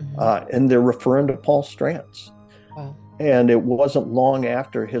 And they're referring to Paul Strantz. Wow. And it wasn't long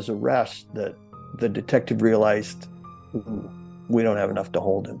after his arrest that the detective realized we don't have enough to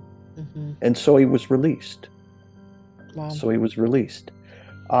hold him. And so he was released. Wow. So he was released.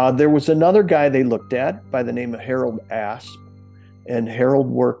 There was another guy they looked at by the name of Harold Asp, and Harold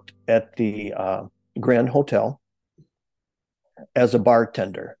worked at the Grand Hotel as a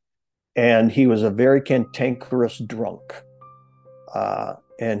bartender, and he was a very cantankerous drunk,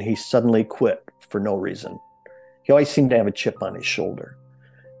 and he suddenly quit for no reason. He always seemed to have a chip on his shoulder,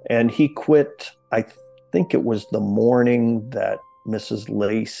 and he quit, I think it was the morning that Mrs.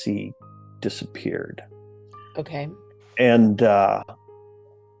 Lacey disappeared. Okay. And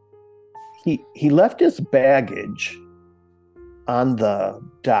he left his baggage on the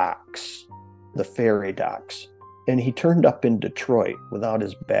docks, the ferry docks, and he turned up in Detroit without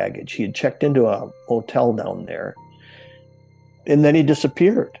his baggage. He had checked into a hotel down there, and then he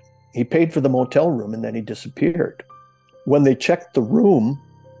disappeared. He paid for the motel room, and then he disappeared. When they checked the room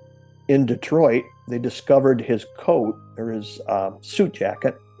in Detroit, they discovered his coat, or his suit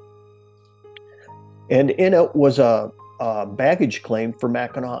jacket, and in it was a baggage claim for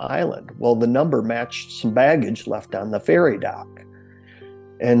Mackinac Island. Well, the number matched some baggage left on the ferry dock.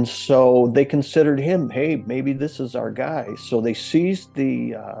 And so they considered him, hey, maybe this is our guy. So they seized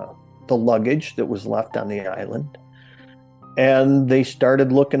the luggage that was left on the island, and they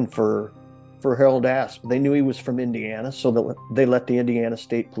started looking for Harold Asp. They knew he was from Indiana, so they let the Indiana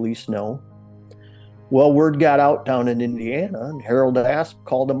State Police know. Well, word got out down in Indiana, and Harold Asp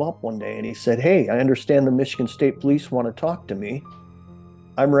called him up one day, and he said, hey, I understand the Michigan State Police want to talk to me.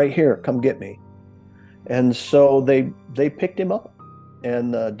 I'm right here. Come get me. And so they picked him up,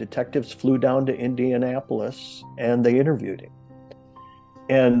 and the detectives flew down to Indianapolis, and they interviewed him.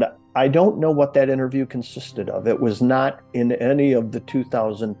 And I don't know what that interview consisted of. It was not in any of the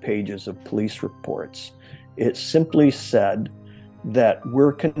 2,000 pages of police reports. It simply said that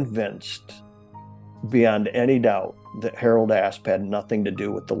we're convinced beyond any doubt that Harold Asp had nothing to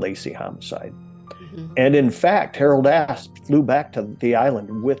do with the Lacey homicide. And in fact, Harold Asp flew back to the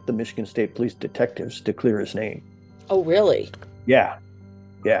island with the Michigan State Police detectives to clear his name. Oh, really? Yeah.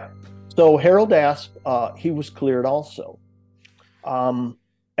 So Harold Asp, he was cleared also.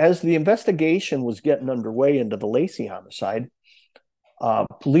 As the investigation was getting underway into the Lacey homicide,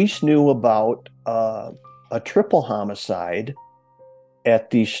 police knew about a triple homicide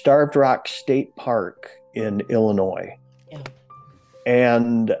at the Starved Rock State Park in Illinois. Yeah.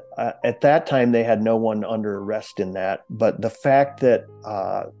 And at that time, they had no one under arrest in that. But the fact that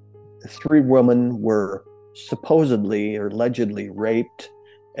 3 women were supposedly or allegedly raped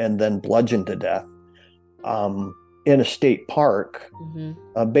and then bludgeoned to death in a state park,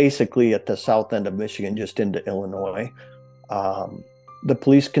 basically at the south end of Michigan, just into Illinois, the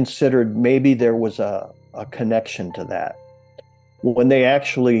police considered maybe there was a connection to that. When they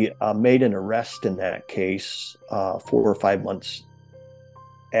actually made an arrest in that case 4 or 5 months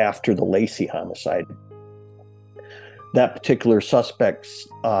after the Lacey homicide, that particular suspect,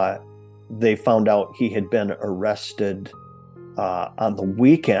 they found out he had been arrested on the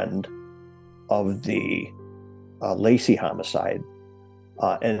weekend of the Lacey homicide.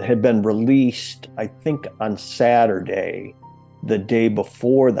 and had been released, I think, on Saturday, the day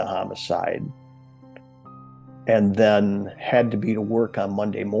before the homicide, and then had to be to work on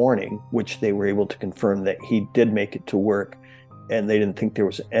Monday morning, which they were able to confirm that he did make it to work, and they didn't think there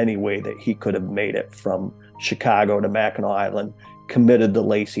was any way that he could have made it from Chicago to Mackinac Island, committed the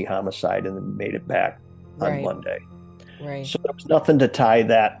Lacey homicide, and then made it back on Right. Monday. Right. So there was nothing to tie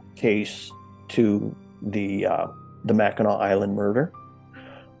that case to the Mackinac Island murder.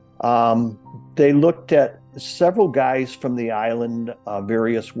 Um, they looked at several guys from the island,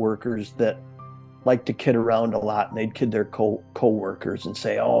 various workers that like to kid around a lot, and they'd kid their co-workers and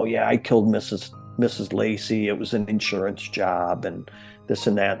say, "Oh yeah, I killed Mrs. Lacey. It was an insurance job, and this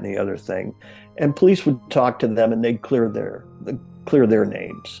and that and the other thing." And police would talk to them, and they'd clear their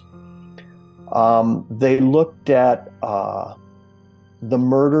names. They looked at the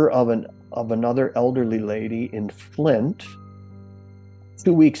murder of another elderly lady in Flint.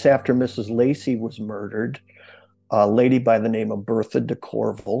 2 weeks after Mrs. Lacey was murdered, a lady by the name of Bertha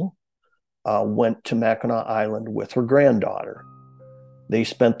DeCorval went to Mackinac Island with her granddaughter. They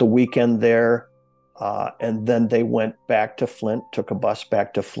spent the weekend there, and then they went back to Flint, took a bus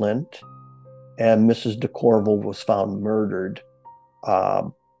back to Flint, and Mrs. DeCorval was found murdered uh,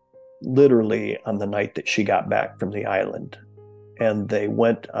 literally on the night that she got back from the island. And they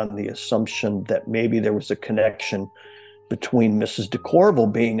went on the assumption that maybe there was a connection between Mrs.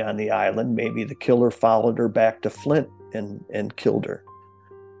 DeCorval being on the island. Maybe the killer followed her back to Flint and killed her.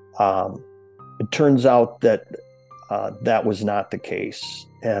 It turns out that that was not the case.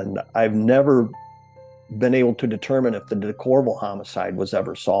 And I've never been able to determine if the DeCorval homicide was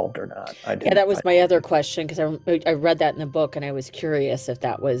ever solved or not. Yeah, that was my other question because I read that in the book and I was curious if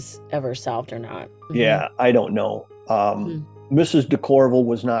that was ever solved or not. Yeah, I don't know. Hmm. Mrs. DeCorval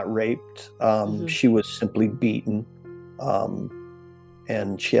was not raped. Hmm. She was simply beaten.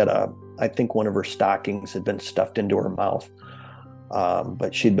 And she had I think one of her stockings had been stuffed into her mouth.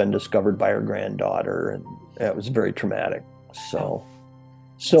 But she'd been discovered by her granddaughter, and it was very traumatic. Oh,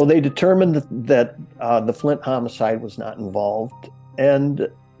 So they determined that the Flint homicide was not involved, and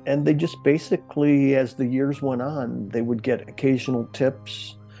they just basically, as the years went on, they would get occasional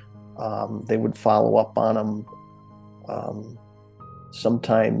tips. They would follow up on them.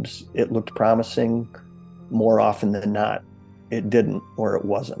 Sometimes it looked promising. More often than not, it didn't, or it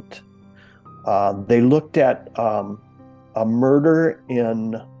wasn't. They looked at a murder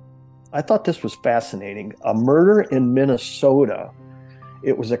in, I thought this was fascinating, a murder in Minnesota.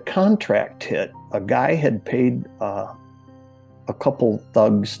 It was a contract hit. A guy had paid a couple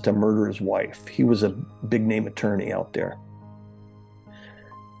thugs to murder his wife. He was a big name attorney out there.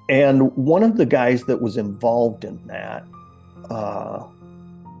 And one of the guys that was involved in that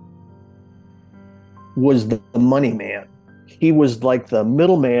was the money man. He was like the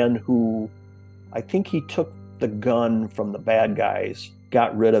middleman who, I think he took the gun from the bad guys,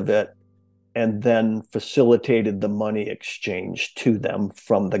 got rid of it, and then facilitated the money exchange to them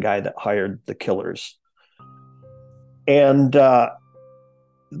from the guy that hired the killers. And it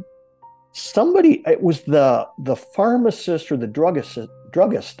was the pharmacist or the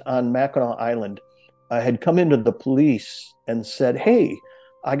druggist on Mackinac Island had come into the police and said, "Hey,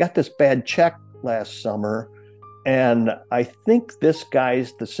 I got this bad check last summer, and I think this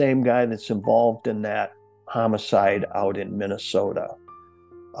guy's the same guy that's involved in that homicide out in Minnesota."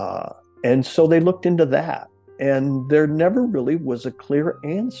 And so they looked into that, and there never really was a clear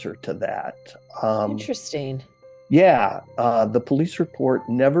answer to that. interesting. Yeah, the police report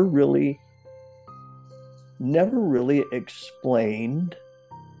never really explained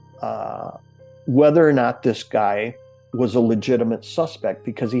whether or not this guy was a legitimate suspect,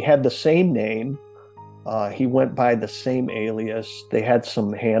 because he had the same name. He went by the same alias. They had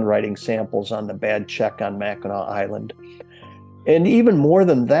some handwriting samples on the bad check on Mackinac Island. And even more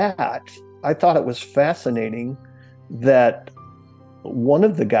than that, I thought it was fascinating that one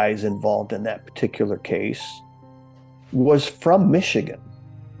of the guys involved in that particular case was from Michigan.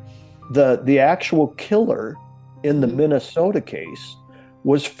 The actual killer in the Minnesota case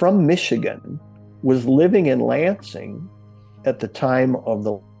was from Michigan, was living in Lansing at the time of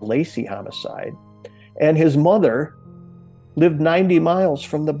the Lacey homicide, and his mother lived 90 miles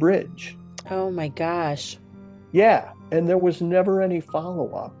from the bridge. Oh my gosh. Yeah, and there was never any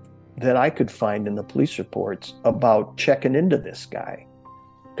follow-up that I could find in the police reports about checking into this guy,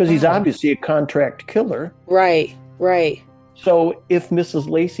 because he's Wow. obviously a contract killer. Right, right. So if Mrs.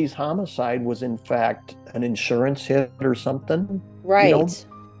 Lacey's homicide was in fact an insurance hit or something, Right.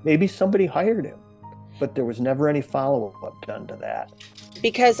 maybe somebody hired him. but there was never any follow-up done to that.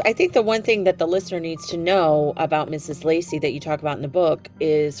 Because I think the one thing that the listener needs to know about Mrs. Lacey that you talk about in the book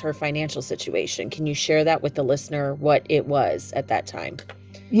is her financial situation. Can you share that with the listener, what it was at that time?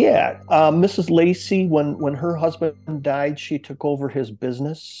 Yeah, Mrs. Lacey, when her husband died, she took over his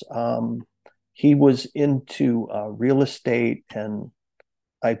business. He was into real estate, and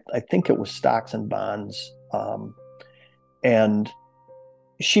I think it was stocks and bonds. And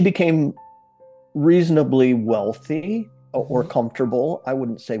she became reasonably wealthy or Hmm. comfortable. I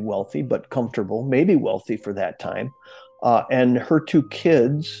wouldn't say wealthy, but comfortable, maybe wealthy for that time. And her two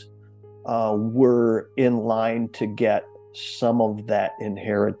kids were in line to get some of that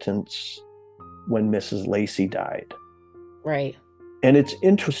inheritance when Mrs. Lacey died. Right. And it's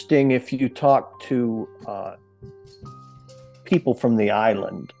interesting if you talk to people from the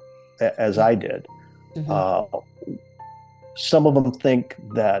island, as I did, Hmm. uh, some of them think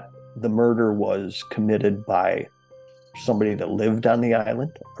that the murder was committed by somebody that lived on the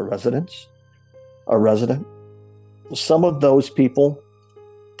island, a resident. Some of those people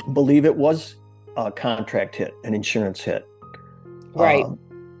believe it was a contract hit, an insurance hit. Right. Um,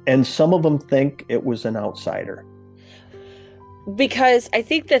 and some of them think it was an outsider. Because I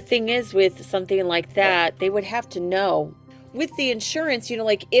think the thing is with something like that, they would have to know with the insurance,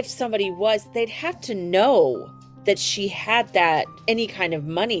 like if somebody was, they'd have to know that she had that any kind of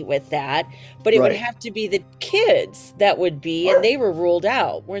money with that, but it would Right. have to be the kids that would be, and they were ruled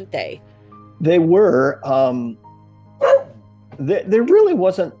out, weren't they? They were. There really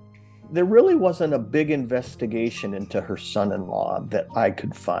wasn't a big investigation into her son-in-law that I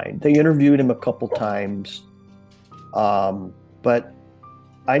could find. They interviewed him a couple times, but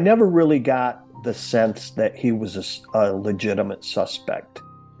I never really got the sense that he was a legitimate suspect.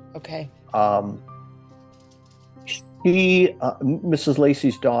 Okay. Um, Mrs.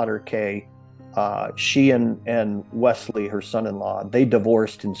 Lacey's daughter, Kay, she and Wesley, her son-in-law, they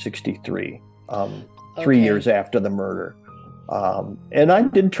divorced in '63, 3 years Okay. after the murder. And I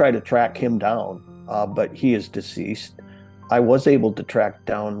did try to track him down, but he is deceased. I was able to track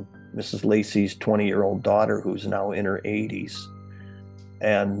down Mrs. Lacey's 20-year-old daughter, who's now in her 80s.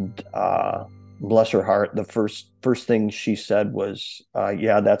 And bless her heart, the first thing she said was,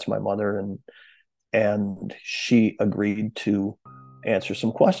 "Yeah, that's my mother," and she agreed to answer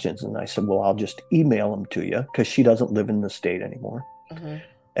some questions. And I said, "Well, I'll just email them to you because she doesn't live in the state anymore." Uh-huh.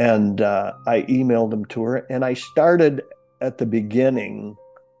 And I emailed them to her, and I started at the beginning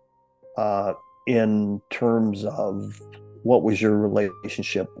uh, in terms of what was your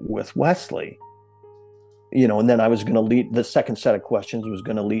relationship with Wesley? And then I was going to lead the second set of questions was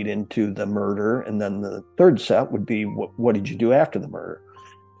going to lead into the murder. And then the third set would be, what did you do after the murder?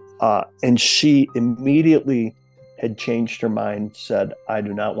 And she immediately had changed her mind, said, "I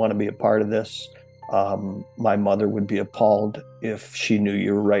do not want to be a part of this. My mother would be appalled if she knew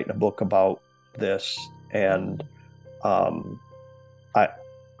you were writing a book about this. And um, I,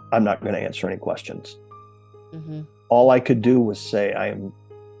 I'm not going to answer any questions." Mm-hmm. All I could do was say, "I am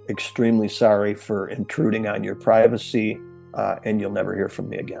extremely sorry for intruding on your privacy, and you'll never hear from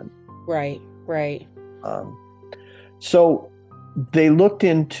me again." Right. Right. Um, so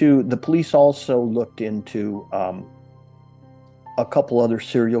the police also looked into a couple other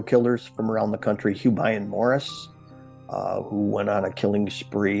serial killers from around the country, Hugh Morris, who went on a killing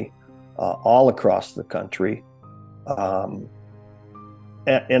spree all across the country. Um,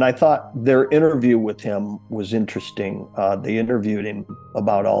 and I thought their interview with him was interesting. They interviewed him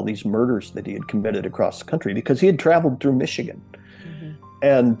about all these murders that he had committed across the country because he had traveled through Michigan. Mm-hmm.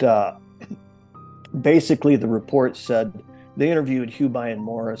 And basically, the report said they interviewed Hugh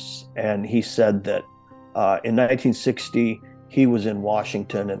Morris, and he said that in 1960, he was in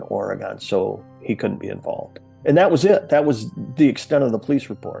Washington and Oregon, so he couldn't be involved. And that was it. That was the extent of the police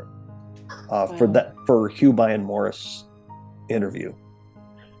report Wow. for Hugh Morris interview.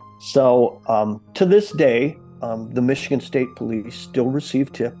 So to this day, the Michigan State Police still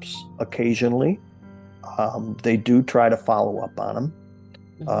receive tips occasionally. They do try to follow up on them,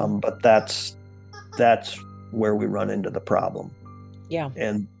 Mm-hmm. but that's where we run into the problem, Yeah.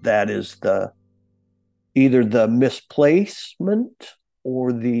 and that is either the misplacement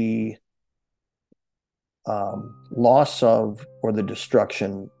or the loss of or the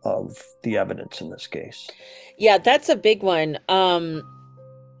destruction of the evidence in this case. Yeah, that's a big one.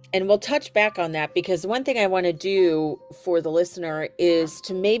 And we'll touch back on that because one thing I want to do for the listener is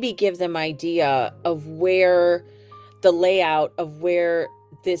to maybe give them idea of where the layout of where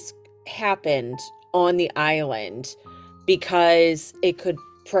this happened on the island, because it could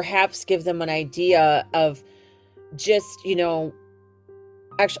perhaps give them an idea of just,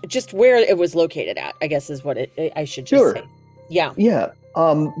 actually just where it was located at, I guess is what I should just say. Sure. Yeah. Yeah.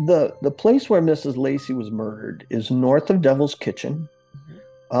 The place where Mrs. Lacey was murdered is north of Devil's Kitchen,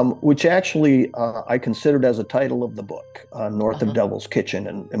 Mhm. which actually I considered as a title of the book, North of Uh-huh. Devil's Kitchen,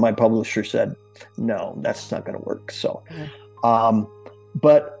 and my publisher said, no, that's not going to work. So, Uh-huh. um,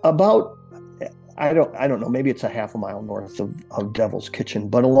 but about I don't know, maybe it's a half a mile north of Devil's Kitchen,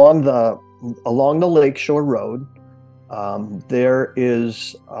 but along the Lakeshore Road, there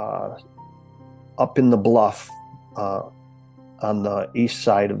is up in the bluff uh, on the east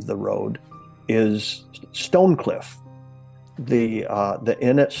side of the road is Stonecliff, the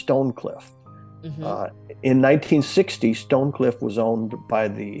inn at Stonecliff. Hmm. Uh, in 1960, Stonecliff was owned by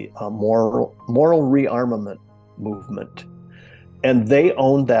the moral rearmament movement, and they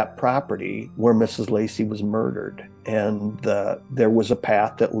owned that property where Mrs. Lacey was murdered. And there was a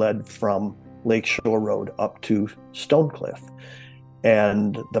path that led from Lakeshore Road up to Stonecliff,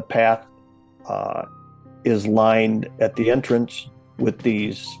 and the path uh, is lined at the entrance with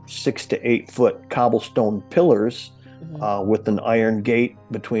these 6 to 8 foot cobblestone pillars Hmm. with an iron gate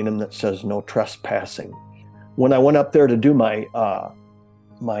between them that says no trespassing. When I went up there to do my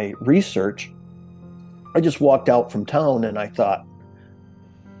research, I just walked out from town and I thought,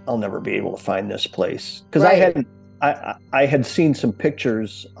 I'll never be able to find this place because I Right. hadn't. I had seen some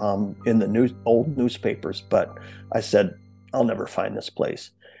pictures in the old newspapers, but I said, I'll never find this place.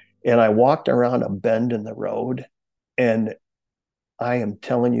 And I walked around a bend in the road, and I am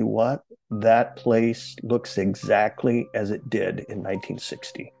telling you what, that place looks exactly as it did in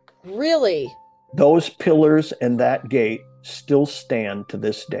 1960. Really? Those pillars and that gate still stand to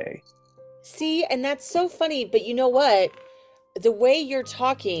this day. See, and that's so funny, but you know what? The way you're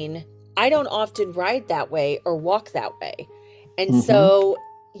talking, I don't often ride that way or walk that way. And Hmm. so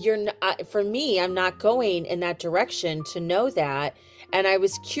you're not, for me, I'm not going in that direction to know that. And I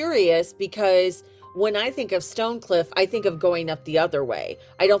was curious because when I think of Stonecliff, I think of going up the other way.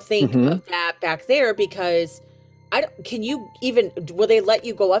 I don't think Hmm. of that back there because I don't, can you even, will they let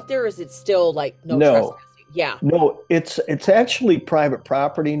you go up there or is it still like no No, trespassing? Yeah, no, it's actually private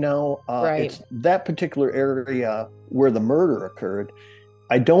property now. right. It's that particular area where the murder occurred.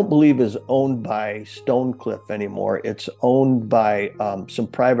 I don't believe is owned by Stonecliff anymore. It's owned by some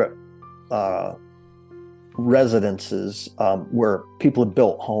private uh, residences where people have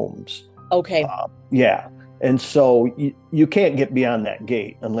built homes. Okay, Yeah. And so you can't get beyond that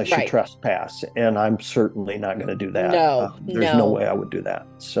gate unless you right. trespass. And I'm certainly not going to do that. No, There's no no. way I would do that.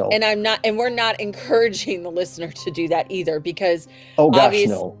 So, And I'm not, and we're not encouraging the listener to do that either because oh gosh, obvious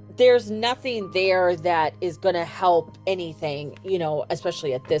no. there's nothing there that is going to help anything,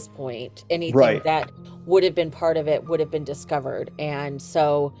 especially at this point. Anything Right. that would have been part of it would have been discovered. And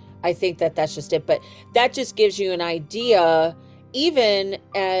so I think that that's just it. But that just gives you an idea, even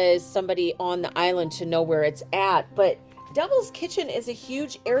as somebody on the island, to know where it's at. But Devil's Kitchen is a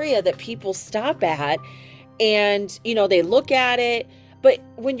huge area that people stop at and they look at it, but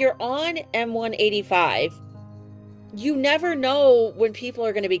when you're on M185, you never know when people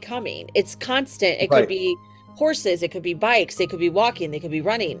are going to be coming. It's constant. It could Right. be horses, it could be bikes, they could be walking, they could be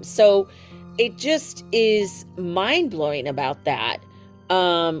running. So it just is mind-blowing about that,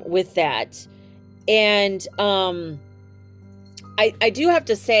 with that. And I do have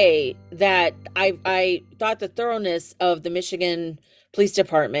to say that I thought the thoroughness of the Michigan Police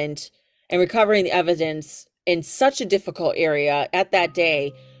Department and recovering the evidence in such a difficult area at that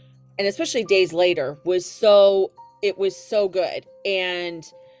day, and especially days later, was so good. And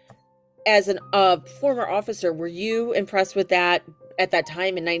as an former officer, were you impressed with that at that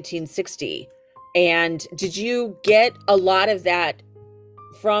time in 1960? And did you get a lot of that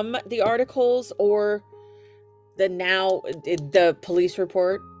from the articles or the police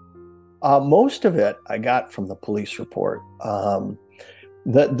report? Most of it I got from the police report.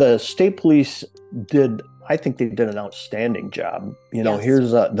 The state police did, I think they did an outstanding job. Yes.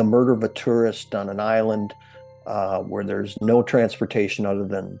 Here's the murder of a tourist on an island where there's no transportation other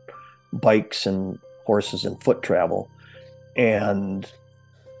than bikes and horses and foot travel. And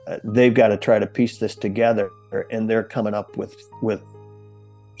they've got to try to piece this together. And they're coming up with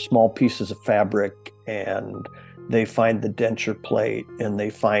small pieces of fabric, and they find the denture plate, and they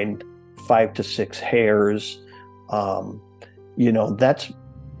find 5 to 6 hairs. Um, that's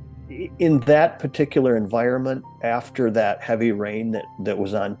in that particular environment after that heavy rain that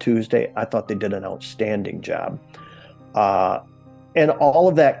was on Tuesday. I thought they did an outstanding job. Uh, and all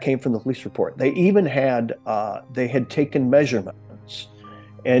of that came from the police report. They had taken measurements.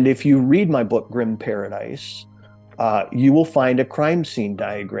 And if you read my book, Grim Paradise, you will find a crime scene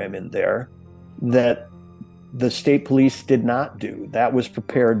diagram in there that the state police did not do. That was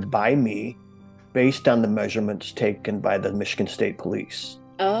prepared by me based on the measurements taken by the Michigan State Police.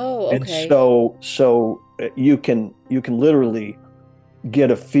 Oh, And okay. you can literally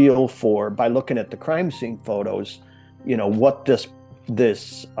get a feel for, by looking at the crime scene photos, what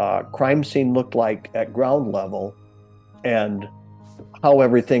this crime scene looked like at ground level, and how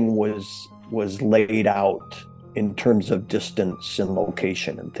everything was laid out in terms of distance and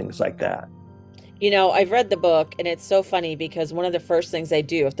location and things like that. I've read the book, and it's so funny because one of the first things I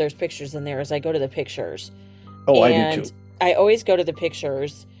do if there's pictures in there is I go to the pictures. Oh, I do And too. I always go to the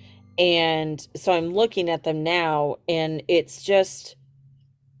pictures. And so I'm looking at them now, and it's just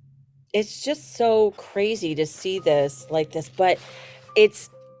so crazy to see this like this, but it's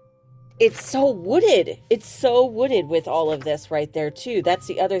it's so wooded. It's so wooded with all of this right there too. That's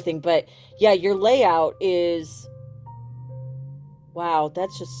the other thing. But yeah, your layout is wow,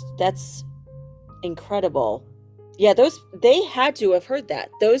 that's incredible. Yeah, those they had to have heard that.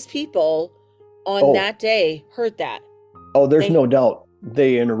 Those people on Oh, that day heard that. oh, there's They no doubt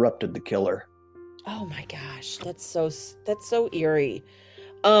they interrupted the killer. Oh my gosh, that's so eerie.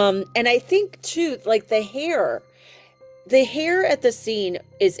 And I think too, like the hair at the scene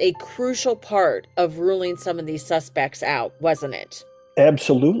is a crucial part of ruling some of these suspects out, wasn't it?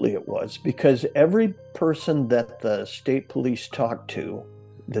 Absolutely, it was, because every person that the state police talked to,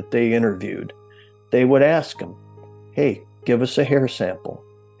 that they interviewed, they would ask him, "Hey, give us a hair sample.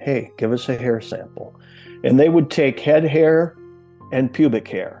 Hey, give us a hair sample." And they would take head hair and pubic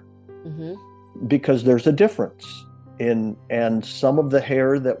hair, Mm-hmm. because there's a difference in, and some of the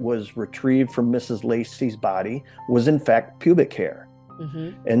hair that was retrieved from Mrs. Lacey's body was in fact pubic hair.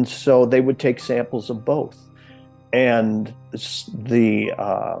 Mm-hmm. And so they would take samples of both. And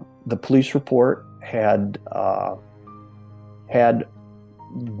the police report had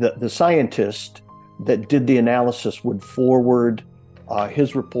the scientist that did the analysis would forward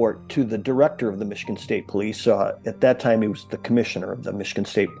his report to the director of the Michigan State Police. At that time, he was the commissioner of the Michigan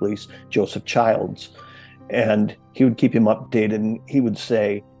State Police, Joseph Childs, and he would keep him updated. And he would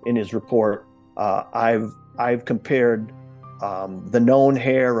say in his report, I've compared the known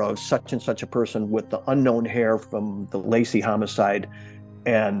hair of such and such a person with the unknown hair from the Lacey homicide,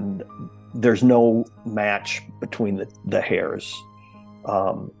 and there's no match between the hairs.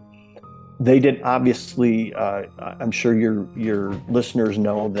 Um, they did, obviously. I'm sure your listeners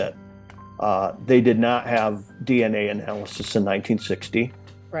know that they did not have DNA analysis in 1960.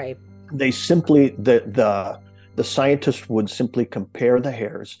 Right. They simply the scientist would simply compare the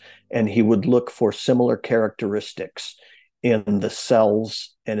hairs, and he would look for similar characteristics in the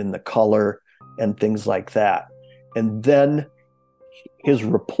cells and in the color and things like that. And then his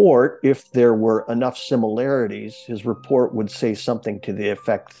report, if there were enough similarities, his report would say something to the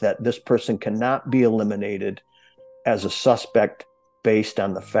effect that this person cannot be eliminated as a suspect based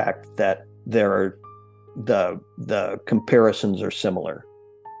on the fact that there are the comparisons are similar.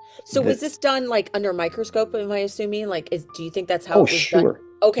 So was That this done like under a microscope, am I assuming? Do you think that's how Oh, it was done? sure.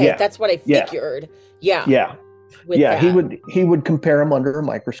 Okay, Yeah. that's what I Yeah. figured. Yeah, Yeah. with Yeah, he that. would he would compare them under a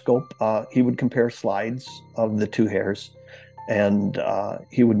microscope. He would compare slides of the two hairs, and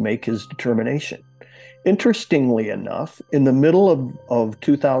he would make his determination. Interestingly enough, in the middle of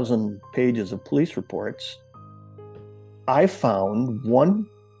 2,000 pages of police reports, I found one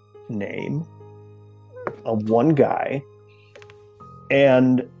name of one guy,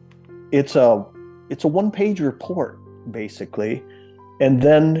 and it's a it's a one-page report basically, and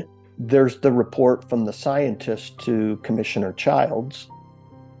then there's the report from the scientist to Commissioner Childs,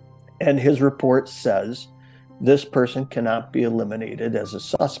 and his report says this person cannot be eliminated as a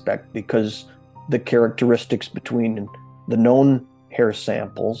suspect because the characteristics between the known hair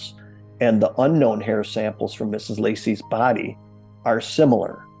samples and the unknown hair samples from Mrs. Lacey's body are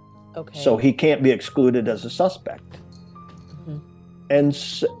similar. So Okay. he can't be excluded as a suspect. Hmm.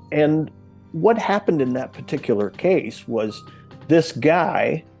 And what happened in that particular case was this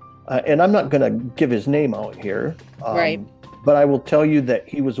guy, and I'm not going to give his name out here, Right. but I will tell you that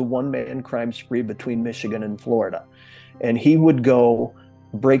he was a one-man crime spree between Michigan and Florida, and he would go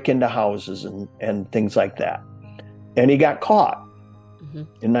break into houses and things like that. And he got caught Hmm.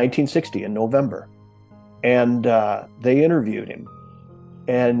 in 1960 in November, and they interviewed him,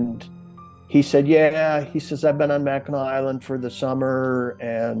 and he said, "Yeah," he says, "I've been on Mackinac Island for the summer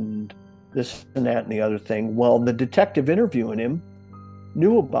and this and that and the other thing." Well, the detective interviewing him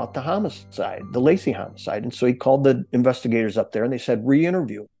knew about the homicide, the Lacey homicide. And so he called the investigators up there and they said,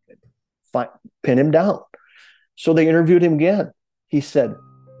 "Re-interview him, pin him down." So they interviewed him again. He said,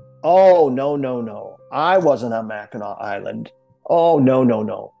 "Oh, no, no, no. I wasn't on Mackinac Island. Oh, no, no,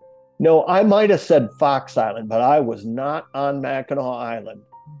 no. No, I might have said Fox Island, but I was not on Mackinac Island.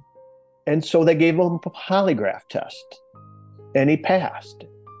 And so they gave him a polygraph test and he passed.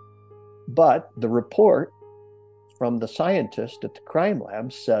 But the report from the scientist at the crime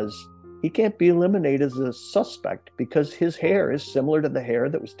lab says he can't be eliminated as a suspect because his hair is similar to the hair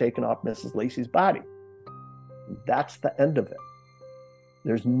that was taken off Mrs. Lacey's body. That's the end of it.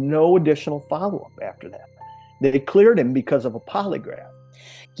 There's no additional follow-up after that. They cleared him because of a polygraph.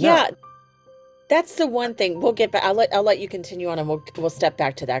 Yeah, Now, that's the one thing. We'll get back. I'll let you continue on, and we'll step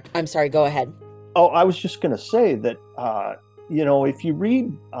back to that. I'm sorry. Go ahead. oh, I was just going to say that, if you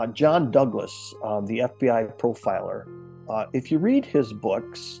read John Douglas, the FBI profiler, if you read his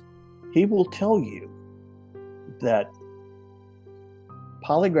books, he will tell you that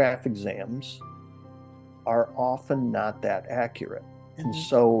polygraph exams are often not that accurate. And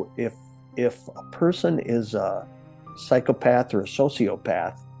so if a person is a psychopath or a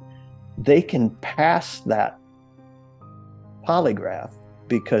sociopath, they can pass that polygraph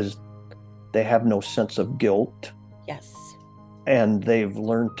because they have no sense of guilt. Yes. And they've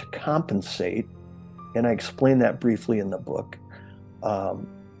learned to compensate. And I explain that briefly in the book.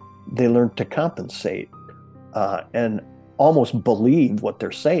 They learn to compensate and almost believe what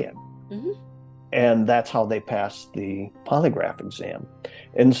they're saying. Mm-hmm. And that's how they pass the polygraph exam.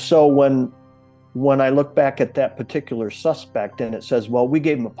 And so when I look back at that particular suspect and it says, well, we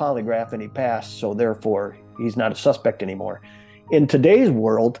gave him a polygraph and he passed, so therefore he's not a suspect anymore. In today's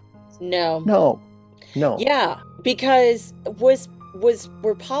world, No. no. Yeah, because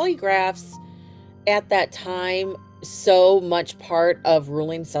were polygraphs at that time so much part of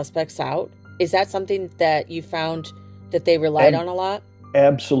ruling suspects out? Is that something that you found that they relied on a lot?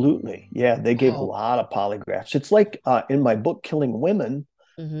 Absolutely. Yeah, they gave a Wow. lot of polygraphs. It's like in my book, Killing Women,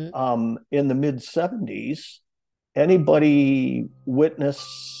 Mm-hmm. in the mid 70s, anybody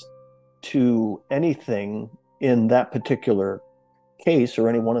witness to anything in that particular case or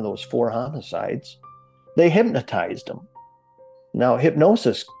any one of those four homicides, they hypnotized them. Now,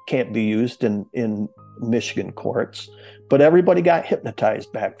 hypnosis can't be used in Michigan courts, but everybody got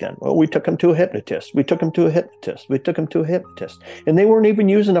hypnotized back then. Well, we took them to a hypnotist. We took them to a hypnotist. We took them to a hypnotist. And they weren't even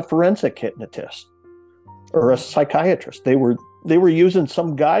using a forensic hypnotist or a psychiatrist. They were using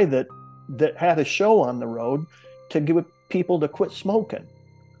some guy that had a show on the road to get people to quit smoking.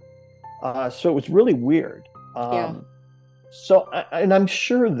 So it was really weird. Yeah. And I'm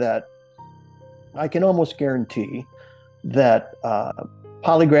sure that I can almost guarantee that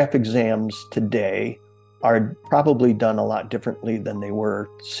polygraph exams today are probably done a lot differently than they were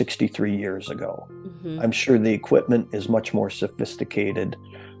 63 years ago. Mm-hmm. I'm sure the equipment is much more sophisticated.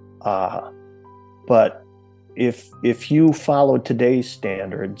 But if you follow today's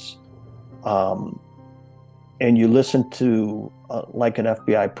standards and you listen to like an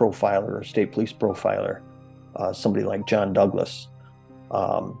FBI profiler or state police profiler, somebody like John Douglas,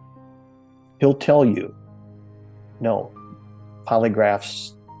 he'll tell you, no,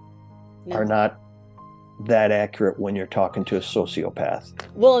 polygraphs are not that accurate when you're talking to a sociopath.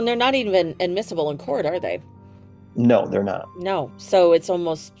 Well, and they're not even admissible in court, are they? No, they're not. No. So it's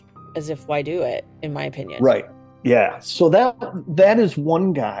almost as if why do it, in my opinion. Right. Yeah. So that is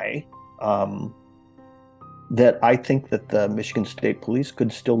one guy that I think that the Michigan State Police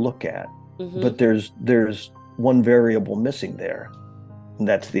could still look at. Mm-hmm. But there's one variable missing there, and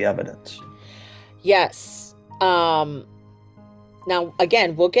that's the evidence. Yes. Now,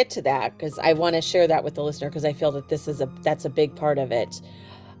 again, we'll get to that because I want to share that with the listener because I feel that that's a big part of it.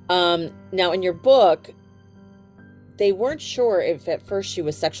 Now, in your book, they weren't sure if at first she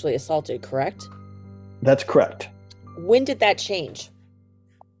was sexually assaulted, correct? That's correct. When did that change?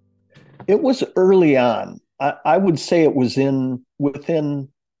 It was early on. I would say it was within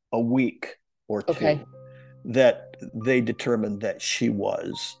a week or two that they determined that she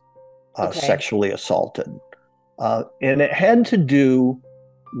was sexually assaulted. And it had to do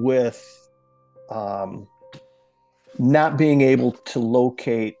with not being able to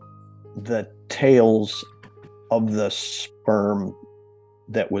locate the tails of the sperm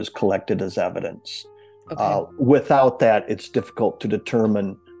that was collected as evidence. Without that, it's difficult to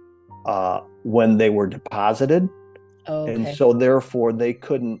determine when they were deposited. And so therefore they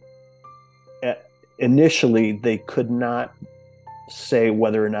couldn't, initially they could not say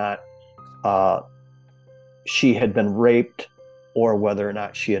whether or not she had been raped or whether or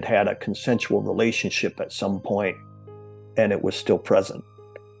not she had had a consensual relationship at some point and it was still present,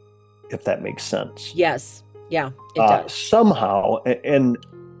 if that makes sense. Yes. Yeah, it does. Somehow, and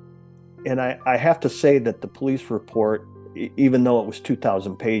I have to say that the police report, even though it was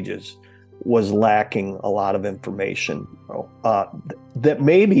 2,000 pages, was lacking a lot of information that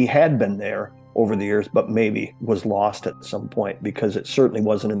maybe had been there over the years, but maybe was lost at some point because it certainly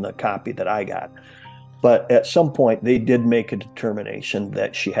wasn't in the copy that I got. But at some point, they did make a determination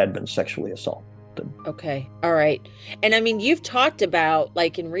that she had been sexually assaulted. Okay. All right. And I mean, you've talked about,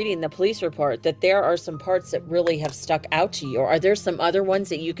 like, in reading the police report, that there are some parts that really have stuck out to you. Or are there some other ones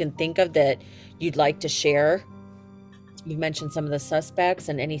that you can think of that you'd like to share? You've mentioned some of the suspects,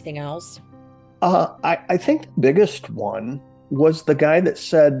 and anything else? I think the biggest one was the guy that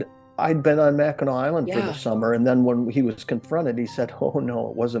said, I'd been on Mackinac Island for the Yeah. summer. And then when he was confronted, he said, oh, no,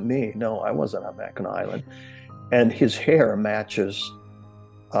 it wasn't me. No, I wasn't on Mackinac Island. And his hair matches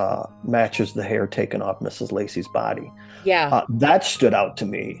the hair taken off Mrs. Lacey's body. Yeah. That stood out to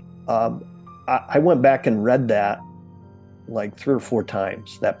me. I went back and read that like 3 or 4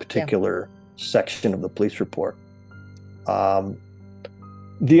 times, that Yeah. particular section of the police report.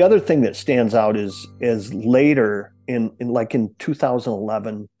 The other thing that stands out is later in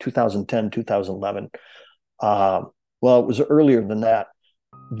 2011, 2010, 2011. Well, it was earlier than that.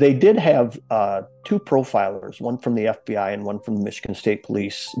 They did have 2 profilers, one from the FBI and one from the Michigan State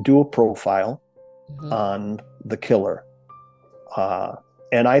Police, do a profile Hmm. on the killer.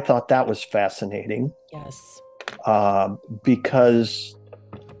 And I thought that was fascinating Yes. because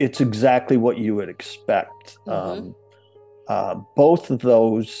it's exactly what you would expect. Hmm. Both of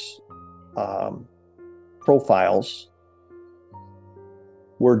those profiles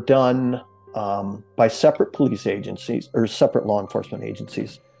were done by separate police agencies or separate law enforcement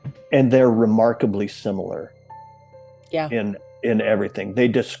agencies, and they're remarkably similar Yeah. in everything. They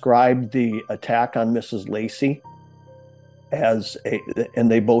described the attack on Mrs. Lacey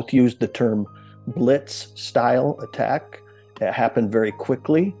and they both used the term blitz style attack. It happened very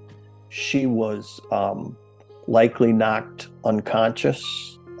quickly. She was likely knocked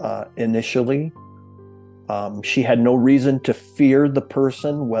unconscious initially. She had no reason to fear the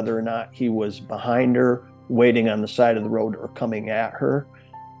person, whether or not he was behind her, waiting on the side of the road, or coming at her.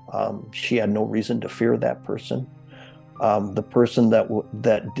 She had no reason to fear that person. The person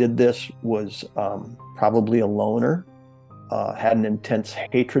that did this was probably a loner, had an intense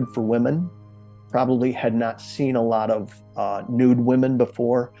hatred for women, probably had not seen a lot of nude women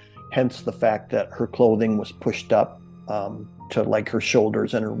before, hence the fact that her clothing was pushed up to like her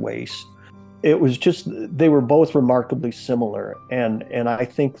shoulders and her waist. It was just, they were both remarkably similar, and I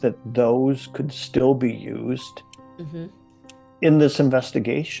think that those could still be used Hmm. in this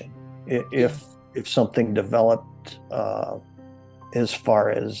investigation Yeah. if something developed as far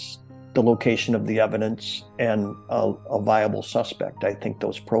as the location of the evidence and a viable suspect. I think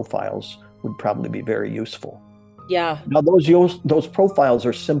those profiles would probably be very useful. Yeah. Now, those profiles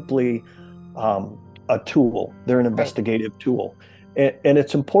are simply a tool. They're an Right. investigative tool. And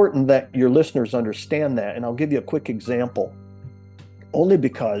it's important that your listeners understand that. And I'll give you a quick example, only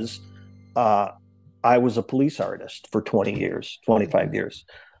because I was a police artist for 20 years, 25 years.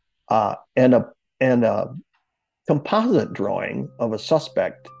 And a composite drawing of a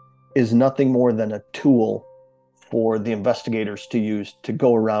suspect is nothing more than a tool for the investigators to use to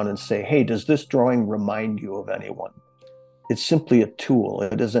go around and say, hey, does this drawing remind you of anyone? It's simply a tool.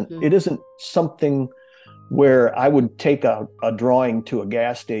 Mhm. It isn't something where I would take a drawing to a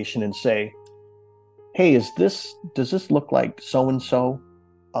gas station and say, hey, does this look like so and so?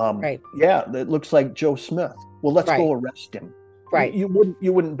 Right. Yeah, it looks like Joe Smith. Well, let's Right. go arrest him. Right. You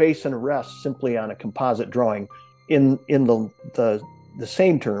wouldn't base an arrest simply on a composite drawing. In the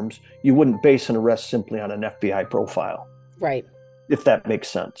same terms, you wouldn't base an arrest simply on an FBI profile, Right. if that makes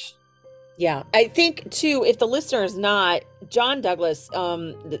sense. Yeah. I think too, if the listener is not John Douglas,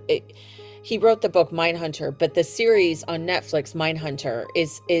 he wrote the book Mindhunter, but the series on Netflix, Mindhunter,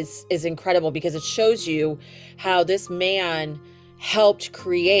 is incredible because it shows you how this man helped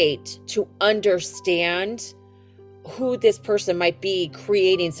create to understand who this person might be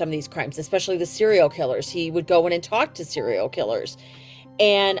creating some of these crimes, especially the serial killers. He would go in and talk to serial killers.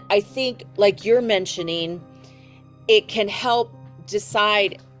 And I think, like you're mentioning, it can help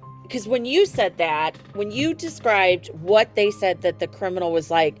decide. Because when you said that, when you described what they said that the criminal was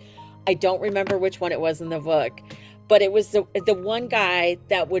like, I don't remember which one it was in the book, but it was the one guy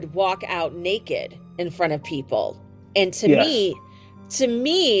that would walk out naked in front of people. And Yes, to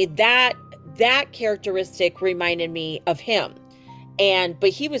me, that characteristic reminded me of him. But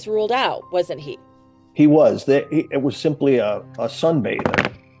he was ruled out, wasn't he? he was. It was simply a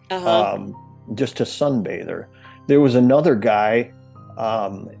sunbather, Uh-huh. um, just a sunbather. There was another guy,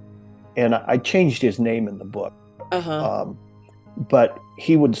 and I changed his name in the book, Uh-huh. um, but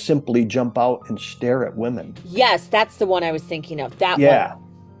he would simply jump out and stare at women. Yes, that's the one I was thinking of. That one. Yeah,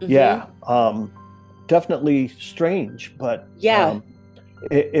 Yeah, Mm-hmm. definitely strange, but Yeah.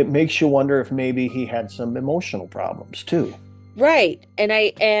 it makes you wonder if maybe he had some emotional problems too. Right. And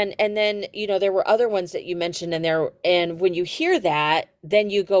then, there were other ones that you mentioned in there. And when you hear that, then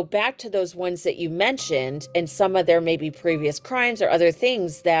you go back to those ones that you mentioned and some of their maybe previous crimes or other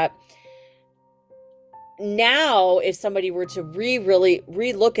things that now if somebody were to really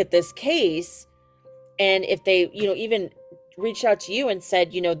re-look at this case, and if they, even reached out to you and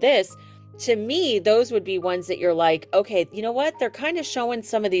said, this, to me, those would be ones that you're like, okay, you know what? They're kind of showing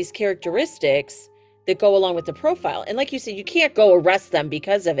some of these characteristics that go along with the profile. And like you said, you can't go arrest them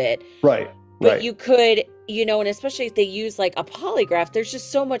because of it, Right, but right. you could, and especially if they use like a polygraph, there's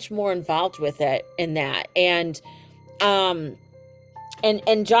just so much more involved with it in that. Um,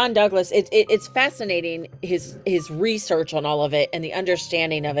 and John Douglas, it's fascinating his research on all of it and the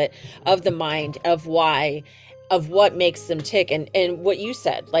understanding of it, of the mind, of why, of what makes them tick, and what you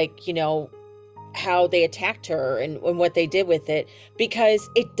said, like how they attacked her and what they did with it, because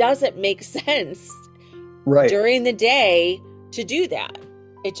it doesn't make sense Right, during the day to do that.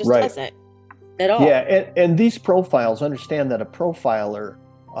 It just right. doesn't at Yeah, all. and these profiles, understand that a profiler,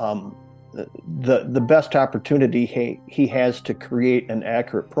 um, the best opportunity he has to create an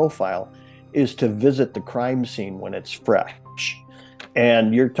accurate profile is to visit the crime scene when it's fresh.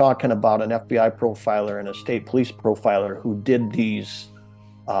 And you're talking about an FBI profiler and a state police profiler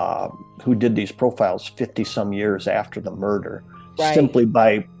uh, who did these profiles 50 some years after the murder, Right. simply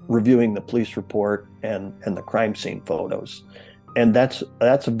by reviewing the police report and the crime scene photos. And that's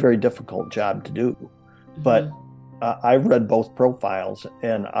a very difficult job to do. But Hmm. I've read both profiles,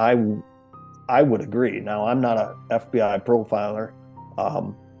 and I would agree. Now, I'm not a FBI profiler,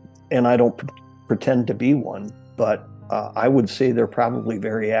 um, and I don't pretend to be one, but I would say they're probably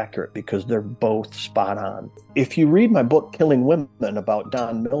very accurate because they're both spot on. If you read my book, Killing Women, about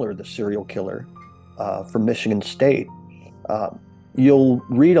Don Miller, the serial killer from Michigan State, uh, you'll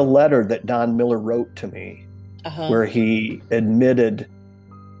read a letter that Don Miller wrote to me Uh-huh. where he admitted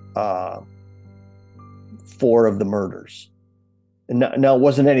uh, four of the murders. And now, it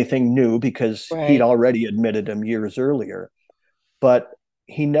wasn't anything new because he'd Right. already admitted them years earlier, but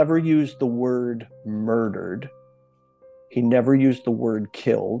he never used the word murdered. He never used the word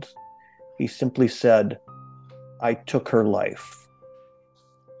killed. He simply said, I took her life.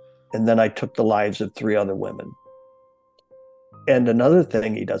 And then I took the lives of three other women. And another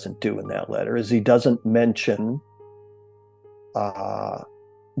thing he doesn't do in that letter is he doesn't mention uh,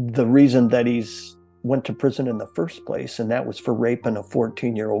 the reason that he's went to prison in the first place, and that was for raping a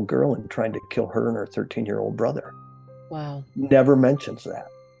 14-year-old girl and trying to kill her and her 13-year-old brother. Wow. Never mentions that.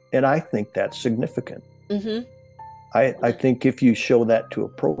 And I think that's significant. Mm-hmm. I think if you show that to a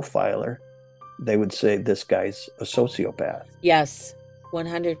profiler, they would say this guy's a sociopath. Yes,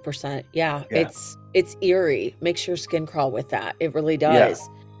 100%. Yeah, Yeah. it's eerie. Makes your skin crawl with that. It really Yeah. does.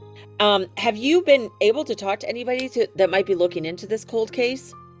 Have you been able to talk to anybody that might be looking into this cold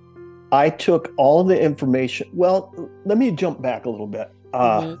case? I took all the information. Well, let me jump back a little bit.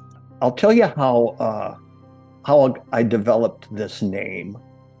 Mm-hmm. I'll tell you how I developed this name.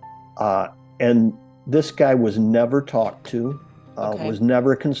 Uh, and this guy was never talked to, Okay. was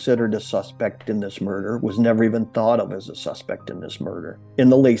never considered a suspect in this murder, was never even thought of as a suspect in this murder, in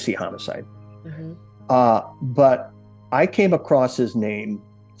the Lacey homicide. Mm-hmm. But I came across his name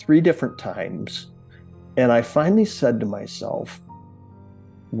three different times, and I finally said to myself,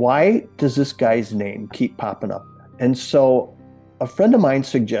 why does this guy's name keep popping up? And so a friend of mine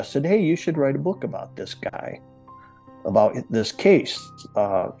suggested, hey, you should write a book about this guy, about this case.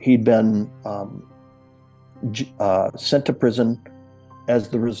 He'd been sent to prison as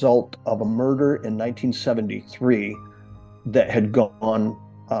the result of a murder in 1973 that had gone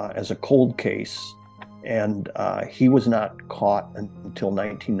as a cold case. And he was not caught until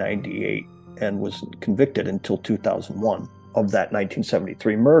 1998 and was convicted until 2001 of that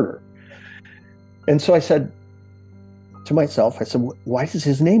 1973 murder. And so I said to myself, I said, why does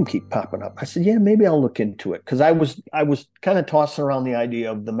his name keep popping up? I said, yeah, maybe I'll look into it. Because I was kind of tossing around the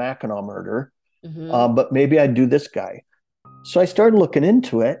idea of the Mackinac murder, Mm-hmm. but maybe I'd do this guy. So I started looking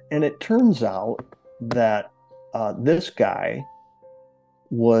into it, and it turns out that this guy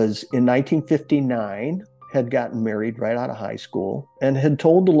was in 1959, had gotten married right out of high school, and had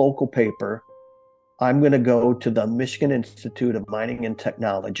told the local paper, I'm going to go to the Michigan Institute of Mining and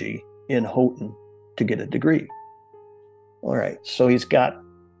Technology in Houghton to get a degree. All right, so he's got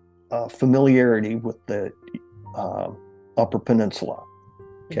familiarity with the uh, Upper Peninsula,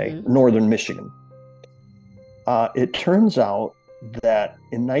 okay, Mm-hmm. northern Michigan. It turns out that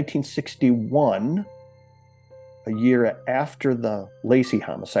in 1961, a year after the Lacey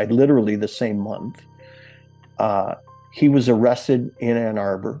homicide, literally the same month, uh, he was arrested in Ann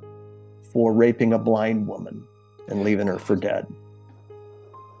Arbor for raping a blind woman and leaving her for dead.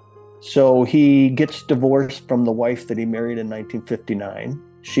 So he gets divorced from the wife that he married in 1959.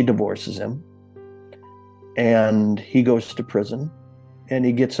 She divorces him, and he goes to prison, and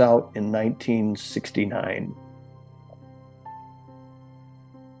he gets out in 1969.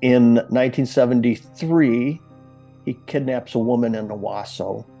 In 1973, he kidnaps a woman in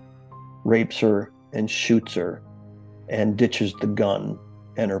Owasso, rapes her, and shoots her, and ditches the gun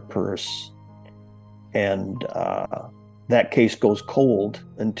and her purse. And that case goes cold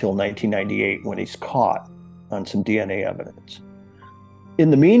until 1998 when he's caught on some DNA evidence.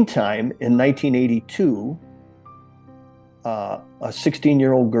 In the meantime, in 1982, a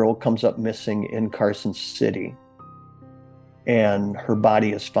 16-year-old girl comes up missing in Carson City, and her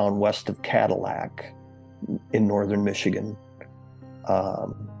body is found west of Cadillac in northern Michigan,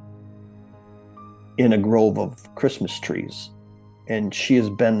 in a grove of Christmas trees. And she has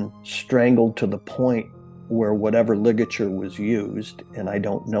been strangled to the point where whatever ligature was used, and I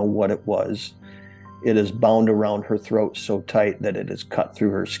don't know what it was, it is bound around her throat so tight that it is cut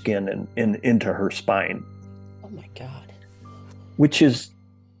through her skin and into her spine. Oh my God. Which is,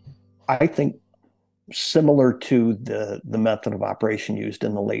 I think, similar to the method of operation used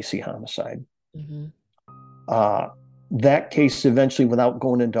in the Lacey homicide. Mm-hmm. That case eventually, without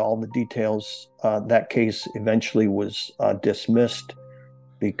going into all the details, that case eventually was dismissed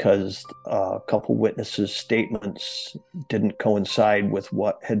because a couple witnesses' statements didn't coincide with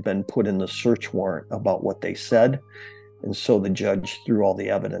what had been put in the search warrant about what they said. And so the judge threw all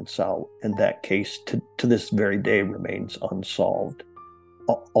the evidence out, and that case to this very day remains unsolved,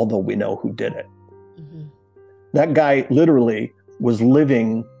 although we know who did it. Mm-hmm. That guy literally was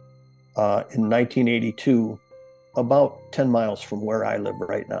living in 1982 about 10 miles from where I live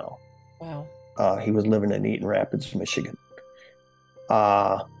right now. Wow. He was living in Eaton Rapids, Michigan.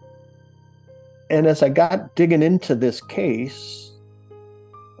 And as I got digging into this case,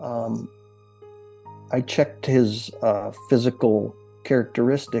 I checked his physical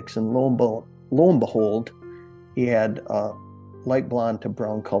characteristics, and lo and behold, he had light blonde to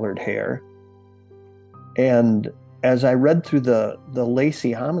brown colored hair. And as I read through the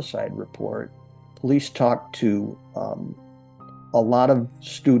Lacey homicide report, police talked to a lot of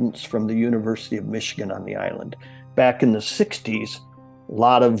students from the University of Michigan on the island. Back in the 60s, a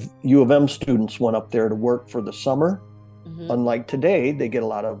lot of U of M students went up there to work for the summer. Mm-hmm. Unlike today, they get a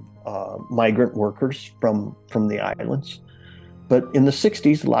lot of migrant workers from the islands. But in the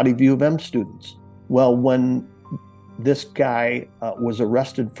 60s, a lot of U of M students. Well, when this guy was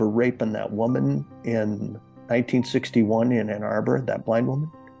arrested for raping that woman in 1961 in Ann Arbor, that blind woman,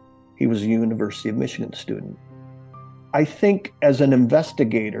 he was a University of Michigan student. I think as an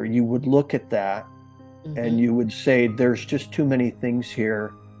investigator, you would look at that, mm-hmm. and you would say, there's just too many things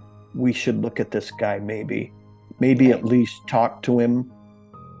here. We should look at this guy maybe right. At least talk to him,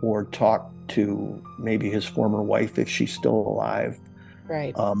 or talk to maybe his former wife if she's still alive,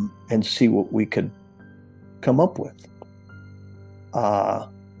 right? And see what we could come up with. I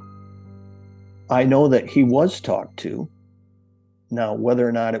know that he was talked to. Now, whether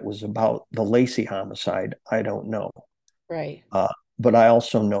or not it was about the Lacey homicide, I don't know. Right. But I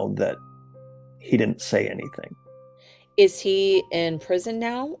also know that he didn't say anything. Is he in prison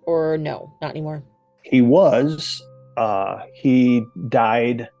now, or no, not anymore? He was. He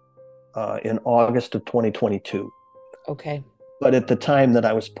died in August of 2022. Okay. But at the time that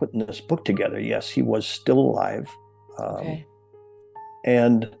I was putting this book together, yes, he was still alive. Okay.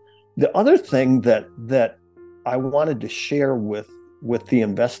 And the other thing that I wanted to share with the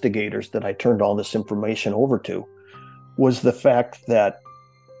investigators that I turned all this information over to was the fact that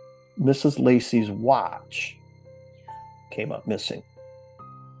Mrs. Lacey's watch came up missing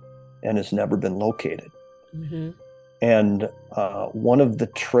and has never been located. Mm-hmm. And one of the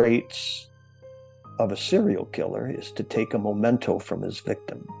traits of a serial killer is to take a memento from his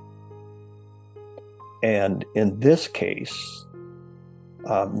victim. And in this case,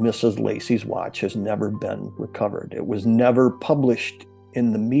 Mrs. Lacey's watch has never been recovered. It was never published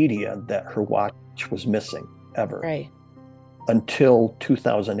in the media that her watch was missing, ever. Right. Until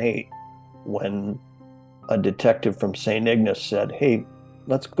 2008, when a detective from St. Ignace said, hey,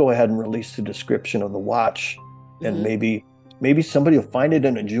 let's go ahead and release the description of the watch, mm-hmm. and maybe somebody will find it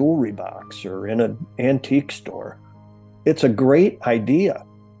in a jewelry box or in an antique store. It's a great idea.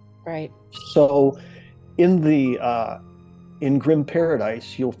 Right. So in Grim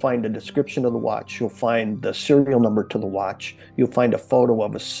Paradise, you'll find a description of the watch. You'll find the serial number to the watch. You'll find a photo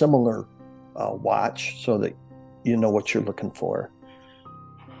of a similar watch, so that you know what you're looking for.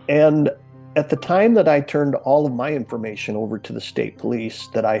 And at the time that I turned all of my information over to the state police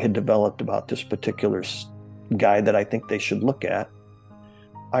that I had developed about this particular guy that I think they should look at,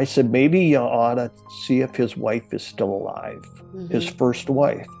 I said, maybe you ought to see if his wife is still alive, his Mm-hmm. first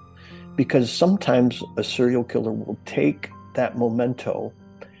wife, because sometimes a serial killer will take that memento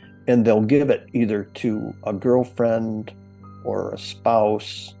and they'll give it either to a girlfriend or a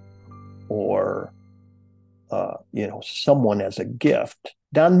spouse or someone as a gift.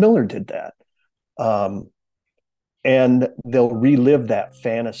 Don Miller did that. Um, and they'll relive that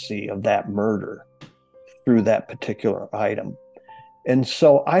fantasy of that murder through that particular item. And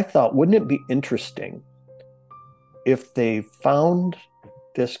so I thought, wouldn't it be interesting if they found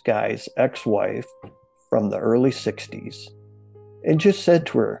this guy's ex-wife from the early 60s and just said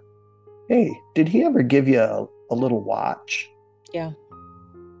to her, hey, did he ever give you a little watch? Yeah.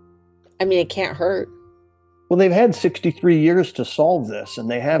 I mean, it can't hurt. Well, they've had 63 years to solve this and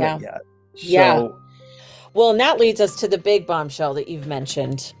they haven't Yeah. yet. Yeah. So, Well, and that leads us to the big bombshell that you've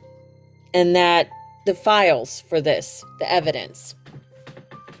mentioned, and that the files for this, the evidence.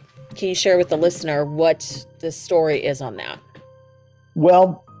 Can you share with the listener what the story is on that?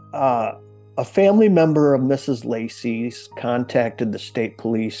 well, a family member of Mrs. Lacey's contacted the state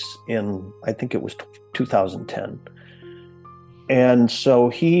police in, I think it was 2010. And so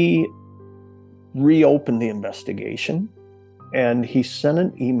he reopened the investigation and he sent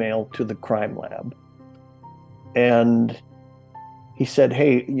an email to the crime lab. And he said,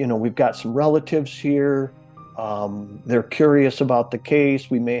 hey, we've got some relatives here. They're curious about the case.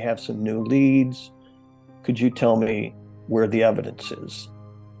 We may have some new leads. Could you tell me where the evidence is?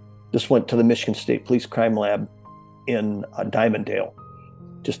 This went to the Michigan State Police Crime Lab in Dimondale,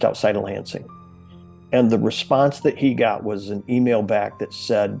 just outside of Lansing. And the response that he got was an email back that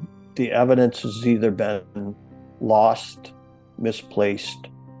said, the evidence has either been lost, misplaced,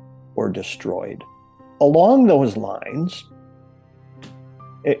 or destroyed. Along those lines,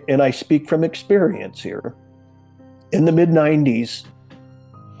 and I speak from experience here, in the mid 90s,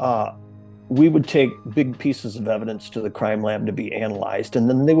 we would take big pieces of evidence to the crime lab to be analyzed, and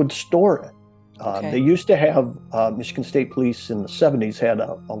then they would store it. They used to have Michigan State Police in the 70s had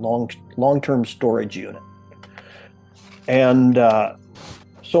a long-term storage unit. And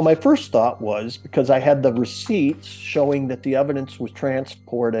so my first thought was, because I had the receipts showing that the evidence was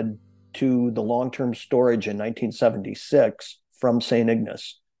transported to the long-term storage in 1976 from St.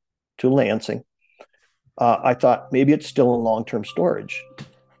 Ignace to Lansing, I thought maybe it's still in long-term storage.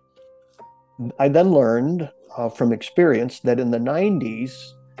 I then learned from experience that in the 90s,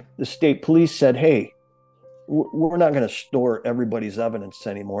 the state police said, hey, we're not going to store everybody's evidence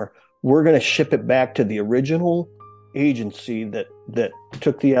anymore. We're going to ship it back to the original agency that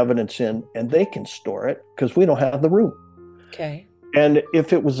took the evidence in, and they can store it because we don't have the room. Okay. And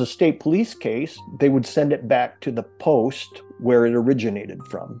if it was a state police case, they would send it back to the post where it originated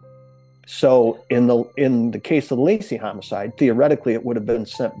from. So in the case of the Lacey homicide, theoretically, it would have been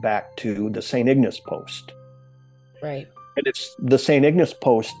sent back to the St. Ignace post. Right. And if the St. Ignace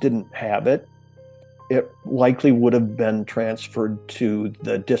post didn't have it, it likely would have been transferred to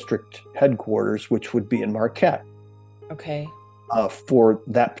the district headquarters, which would be in Marquette. Okay. For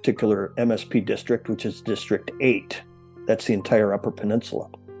that particular MSP district, which is District 8. That's the entire Upper Peninsula.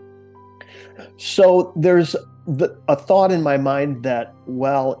 So there's a thought in my mind that,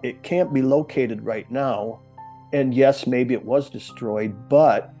 well, it can't be located right now. And yes, maybe it was destroyed,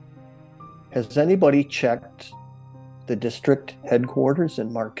 but has anybody checked the district headquarters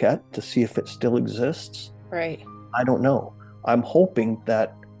in Marquette to see if it still exists? Right. I don't know. I'm hoping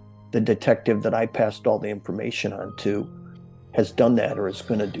that the detective that I passed all the information on to has done that or is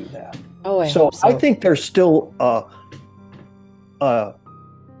going to do that. Oh, I So hope so. I think there's still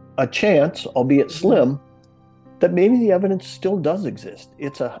a chance, albeit slim, that maybe the evidence still does exist.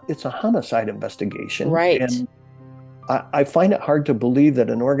 It's a homicide investigation. Right. And I find it hard to believe that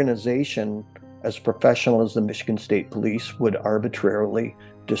an organization as professional as the Michigan State Police would arbitrarily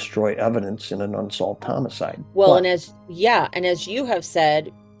destroy evidence in an unsolved homicide. Well, But, and as you have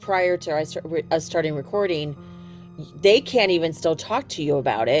said prior to us starting recording, they can't even still talk to you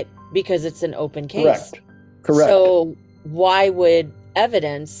about it because it's an open case. correct. So why would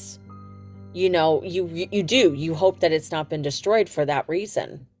evidence, you hope that it's not been destroyed for that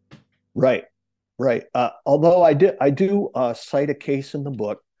reason. Right. Although I do cite a case in the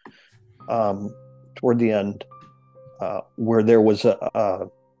book toward the end where there was a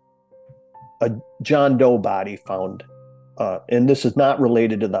John Doe body found, and this is not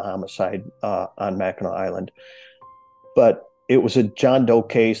related to the homicide on Mackinac Island, but it was a John Doe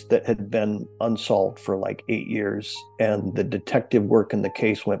case that had been unsolved for like 8 years. And the detective work in the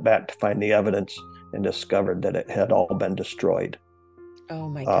case went back to find the evidence and discovered that it had all been destroyed. Oh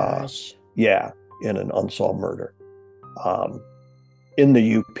my Uh, gosh. yeah, in an unsolved murder um, in the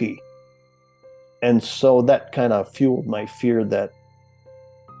UP. And so that kind of fueled my fear that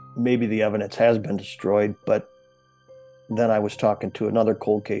maybe the evidence has been destroyed. But then I was talking to another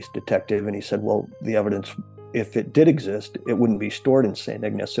cold case detective, and he said, well, the evidence, if it did exist, it wouldn't be stored in St.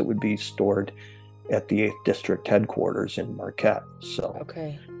 Ignace. It would be stored at the 8th District headquarters in Marquette. So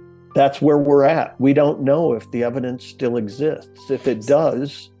Okay. that's where we're at. We don't know if the evidence still exists. If it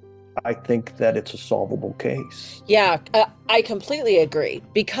does, I think that it's a solvable case. Yeah, I completely agree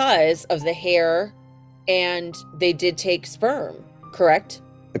because of the hair and they did take sperm, correct?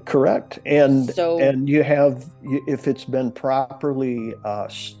 Correct. And So, and you have, if it's been properly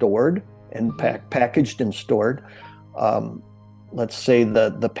stored and mhm, packaged and stored, um, let's say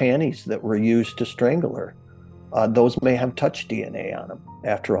the panties that were used to strangle her, those may have touch DNA on them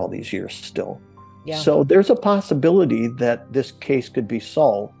after all these years still. yeah. So there's a possibility that this case could be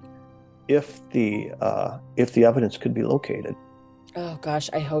solved if the evidence could be located. Oh gosh,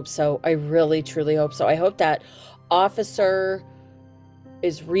 I hope so. I really truly hope so. I hope that officer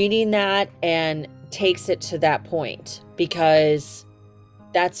is reading that and takes it to that point because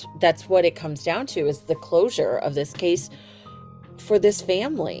that's what it comes down to is the closure of this case for this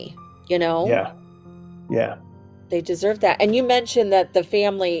family, you know? Yeah, yeah. They deserve that. And you mentioned that the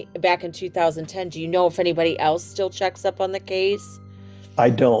family back in 2010, do you know if anybody else still checks up on the case? I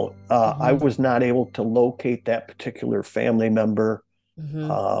don't. I Hmm. was not able to locate that particular family member.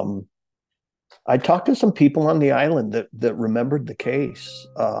 Hmm. Um, I talked to some people on the island that remembered the case.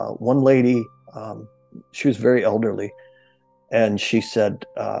 One lady, she was very elderly, and she said,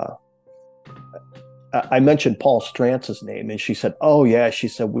 I mentioned Paul Strantz's name, and she said, "Oh yeah," she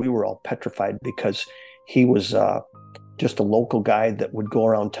said, "we were all petrified because he was just a local guy that would go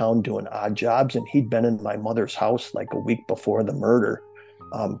around town doing odd jobs, and he'd been in my mother's house like a week before the murder,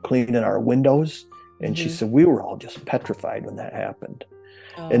 cleaning our windows." And she Hmm. said, "We were all just petrified when that happened."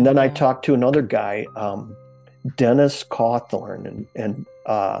 And Oh then I yeah. talked to another guy, Dennis Cawthorn, and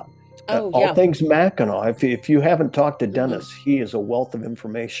Oh all yeah. things Mackinac. If you haven't talked to Hmm. Dennis, he is a wealth of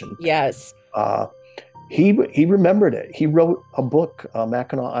information. Yes. Uh, he remembered it. He wrote a book,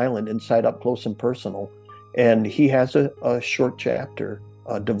 Mackinac Island, Inside Up Close and Personal, and he has a short chapter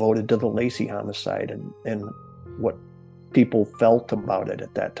devoted to the Lacey homicide and what people felt about it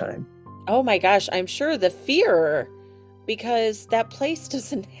at that time. Oh my gosh, I'm sure the fear because that place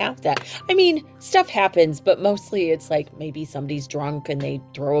doesn't have that. I mean, stuff happens, but mostly it's like maybe somebody's drunk and they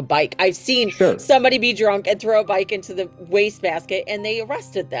throw a bike. I've seen Sure, somebody be drunk and throw a bike into the wastebasket and they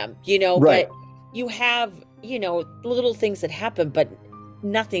arrested them, right. but you have, little things that happen, but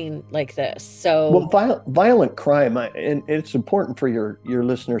nothing like this. Well, So, violent crime, and it's important for your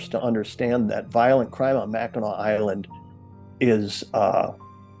listeners to understand that violent crime on Mackinac Island is,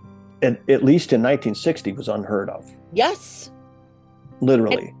 at least in 1960, was unheard of, yes. And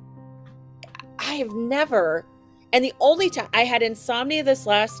literally. I have never, and the only time I had insomnia this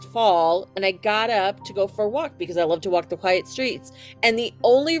last fall, and I got up to go for a walk because I love to walk the quiet streets. And the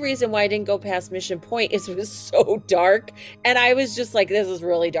only reason why I didn't go past Mission Point is it was so dark. And I was just like, this is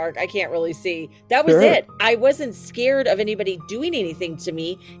really dark. I can't really see. That was Sure, it. I wasn't scared of anybody doing anything to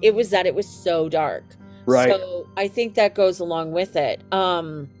me. It was that it was so dark. right. So I think that goes along with it.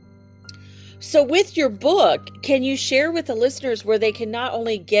 So with your book, can you share with the listeners where they can not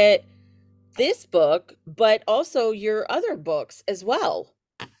only get this book, but also your other books as well?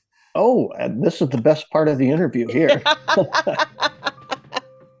 Oh, and this is the best part of the interview here.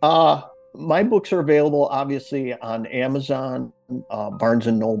 Uh, my books are available obviously on Amazon, Barnes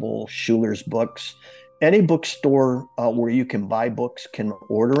and Noble, Schuler's Books. Any bookstore where you can buy books can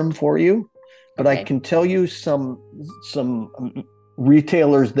order them for you. But I Okay. can tell you some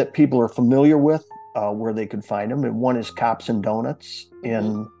retailers that people are familiar with where they can find them. And one is Cops and Donuts Hmm.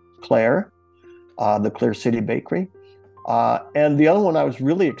 in Clare, the Clare City Bakery. And the other one I was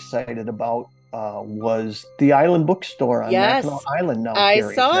really excited about was the Island Bookstore on Mackinac Yes, Island now I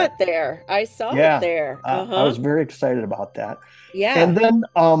carries saw it. it there. I saw it Yeah, there. I Uh-huh. was very excited about that. Yeah. And then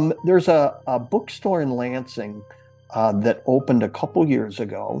there's a bookstore in Lansing that opened a couple years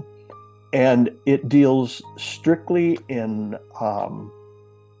ago, and it deals strictly in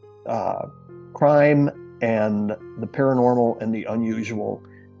uh, crime and the paranormal and the unusual.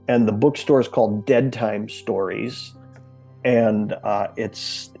 And the bookstore is called Dead Time Stories, and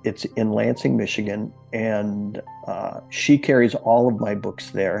it's in Lansing, Michigan, and she carries all of my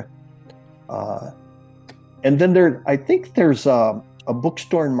books there. Uh, And then I think there's a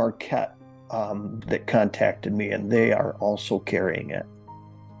bookstore in Marquette that contacted me, and they are also carrying it.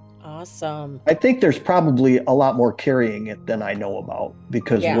 Awesome. I think there's probably a lot more carrying it than I know about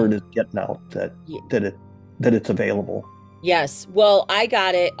because Yeah. word is getting out Y- that it that it's available. yes. Well, I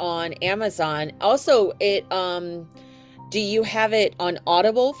got it on Amazon. Also, do you have it on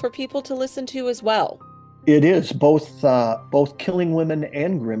Audible for people to listen to as well? It is both Killing Women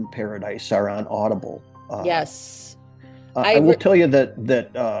and Grim Paradise are on Audible. Yes. I I will re tell you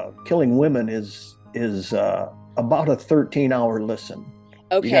that Killing Women is about a 13-hour listen.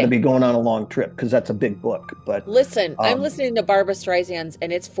 You got to okay. be going on a long trip because that's a big book. But Listen, I'm um, listening to Barbara Streisand's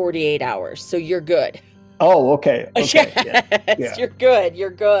and it's 48 hours, so you're good. oh, okay, okay, yeah, Yes, yeah. you're good.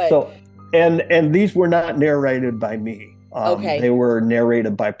 You're good. So and these were not narrated by me. They Okay. were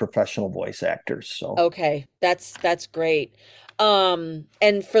narrated by professional voice actors. So Okay. That's great. And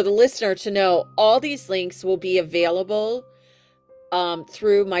for the listener to know, all these links will be available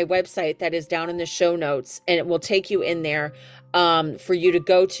through my website that is down in the show notes, and it will take you in there for you to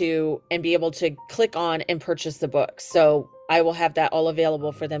go to and be able to click on and purchase the book. So I will have that all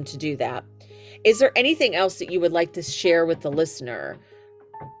available for them to do that. Is there anything else that you would like to share with the listener?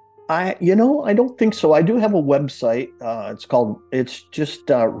 I don't think so. I do have a website. It's just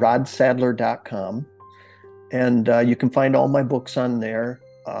rodsadler.com. And you can find all my books on there.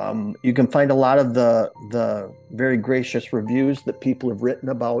 You can find a lot of the very gracious reviews that people have written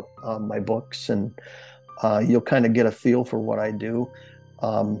about my books, and you'll kind of get a feel for what I do.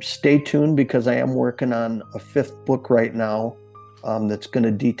 Stay tuned because I am working on a fifth book right now that's going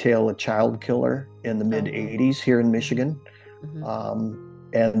to detail a child killer in the Oh, mid wow. 80s here in Michigan. Hmm. Um,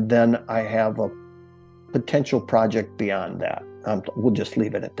 and then I have a potential project beyond that. We'll just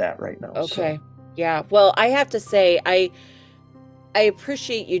leave it at that right now. So. Okay. Yeah. Well, I have to say, I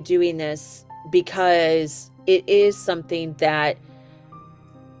appreciate you doing this because it is something that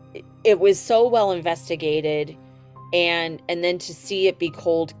it was so well investigated, and then to see it be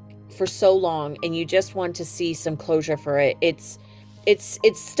cold for so long and you just want to see some closure for it. It's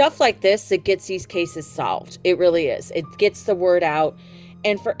stuff like this that gets these cases solved. It really is. It gets the word out.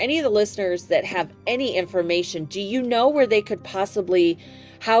 And for any of the listeners that have any information, do you know where they could possibly,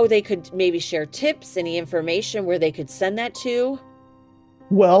 how they could maybe share tips, any information where they could send that to?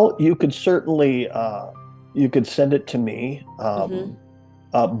 Well, you could certainly you could send it to me. Mm-hmm.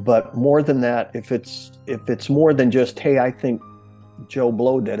 But more than that, if it's more than just, hey, I think Joe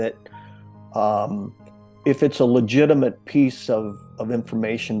Blow did it, um, if it's a legitimate piece of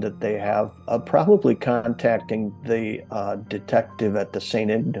information that they have, probably contacting the detective at the St.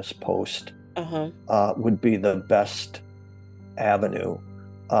 Ignace Post Uh-huh. would be the best avenue,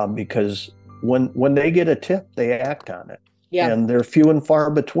 because when they get a tip, they act on it, Yeah. and they're few and far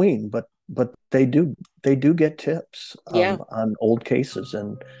between, but they do get tips Yeah. on old cases,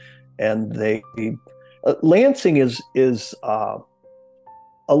 and they Lansing is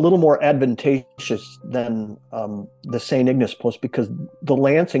a little more advantageous than the St. Ignace Post because the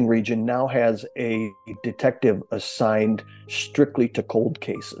Lansing region now has a detective assigned strictly to cold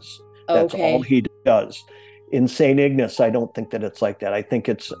cases. That's all Okay. he does. In St. Ignace, I don't think that it's like that. I think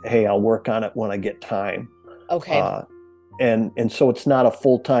it's, hey, I'll work on it when I get time. Okay. Uh, and so it's not a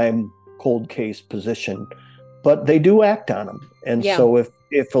full-time cold case position, but they do act on them. And Yeah. so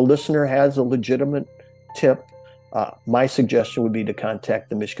if a listener has a legitimate tip, my suggestion would be to contact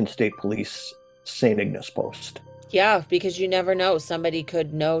the Michigan State Police St. Ignace Post. Yeah, because you never know. Somebody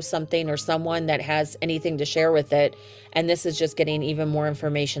could know something or someone that has anything to share with it. And this is just getting even more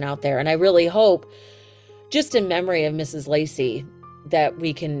information out there. And I really hope, just in memory of Mrs. Lacey, that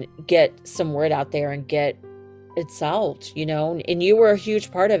we can get some word out there and get it solved, and you were a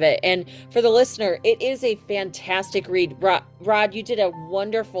huge part of it. And for the listener, it is a fantastic read. Rod, you did a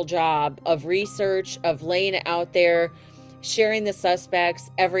wonderful job of research, of laying it out there, sharing the suspects,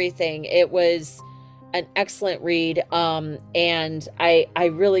 everything. It was an excellent read. And I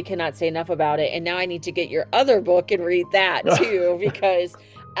really cannot say enough about it. And now I need to get your other book and read that too, because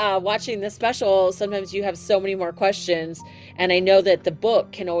watching the special, sometimes you have so many more questions, and I know that the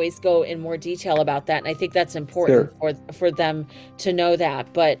book can always go in more detail about that, and I think that's important Sure. for them to know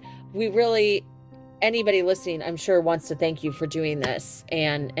that. But we really, anybody listening, I'm sure, wants to thank you for doing this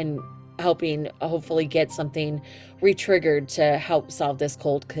and helping hopefully get something retriggered to help solve this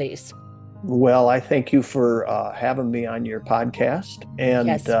cold case. Well, I thank you for having me on your podcast. And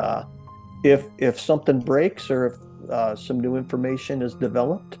Yes, if something breaks or if some new information is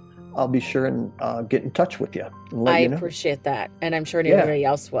developed, I'll be sure and get in touch with you and I let you know. appreciate that, and I'm sure Yeah, anybody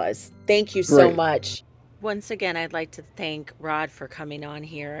else was. Thank you so great. much. Once again, I'd like to thank Rod for coming on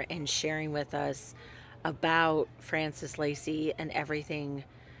here and sharing with us about Francis Lacey and everything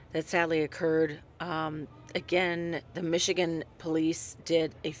that sadly occurred. Again, the Michigan police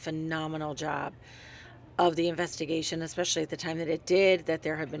did a phenomenal job of the investigation, especially at the time that it did, that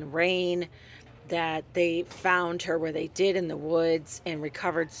there had been rain, that they found her where they did in the woods and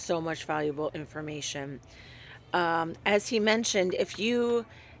recovered so much valuable information. As he mentioned, if you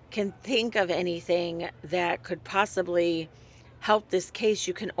can think of anything that could possibly help this case,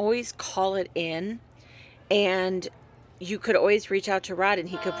 you can always call it in, and you could always reach out to Rod and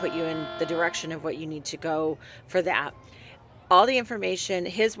he could put you in the direction of what you need to go for that. All the information,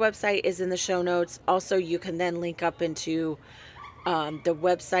 his website is in the show notes. Also, you can then link up into the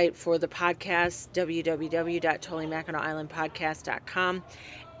website for the podcast, www.totallymackinacislandpodcast.com.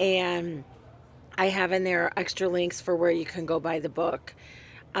 And I have in there extra links for where you can go buy the book.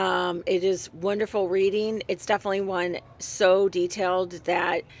 It is wonderful reading. It's definitely one so detailed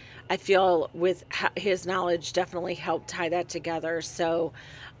that I feel with his knowledge definitely helped tie that together. So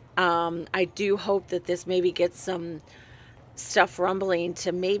I do hope that this maybe gets some stuff rumbling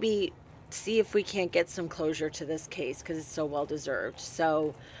to maybe see if we can't get some closure to this case because it's so well deserved.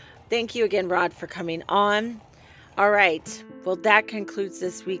 So thank you again, Rod, for coming on. All right. Well, that concludes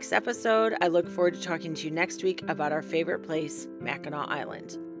this week's episode. I look forward to talking to you next week about our favorite place, Mackinac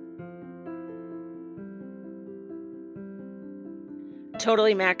Island.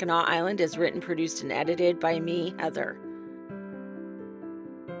 Totally Mackinac Island is written, produced, and edited by me, Heather.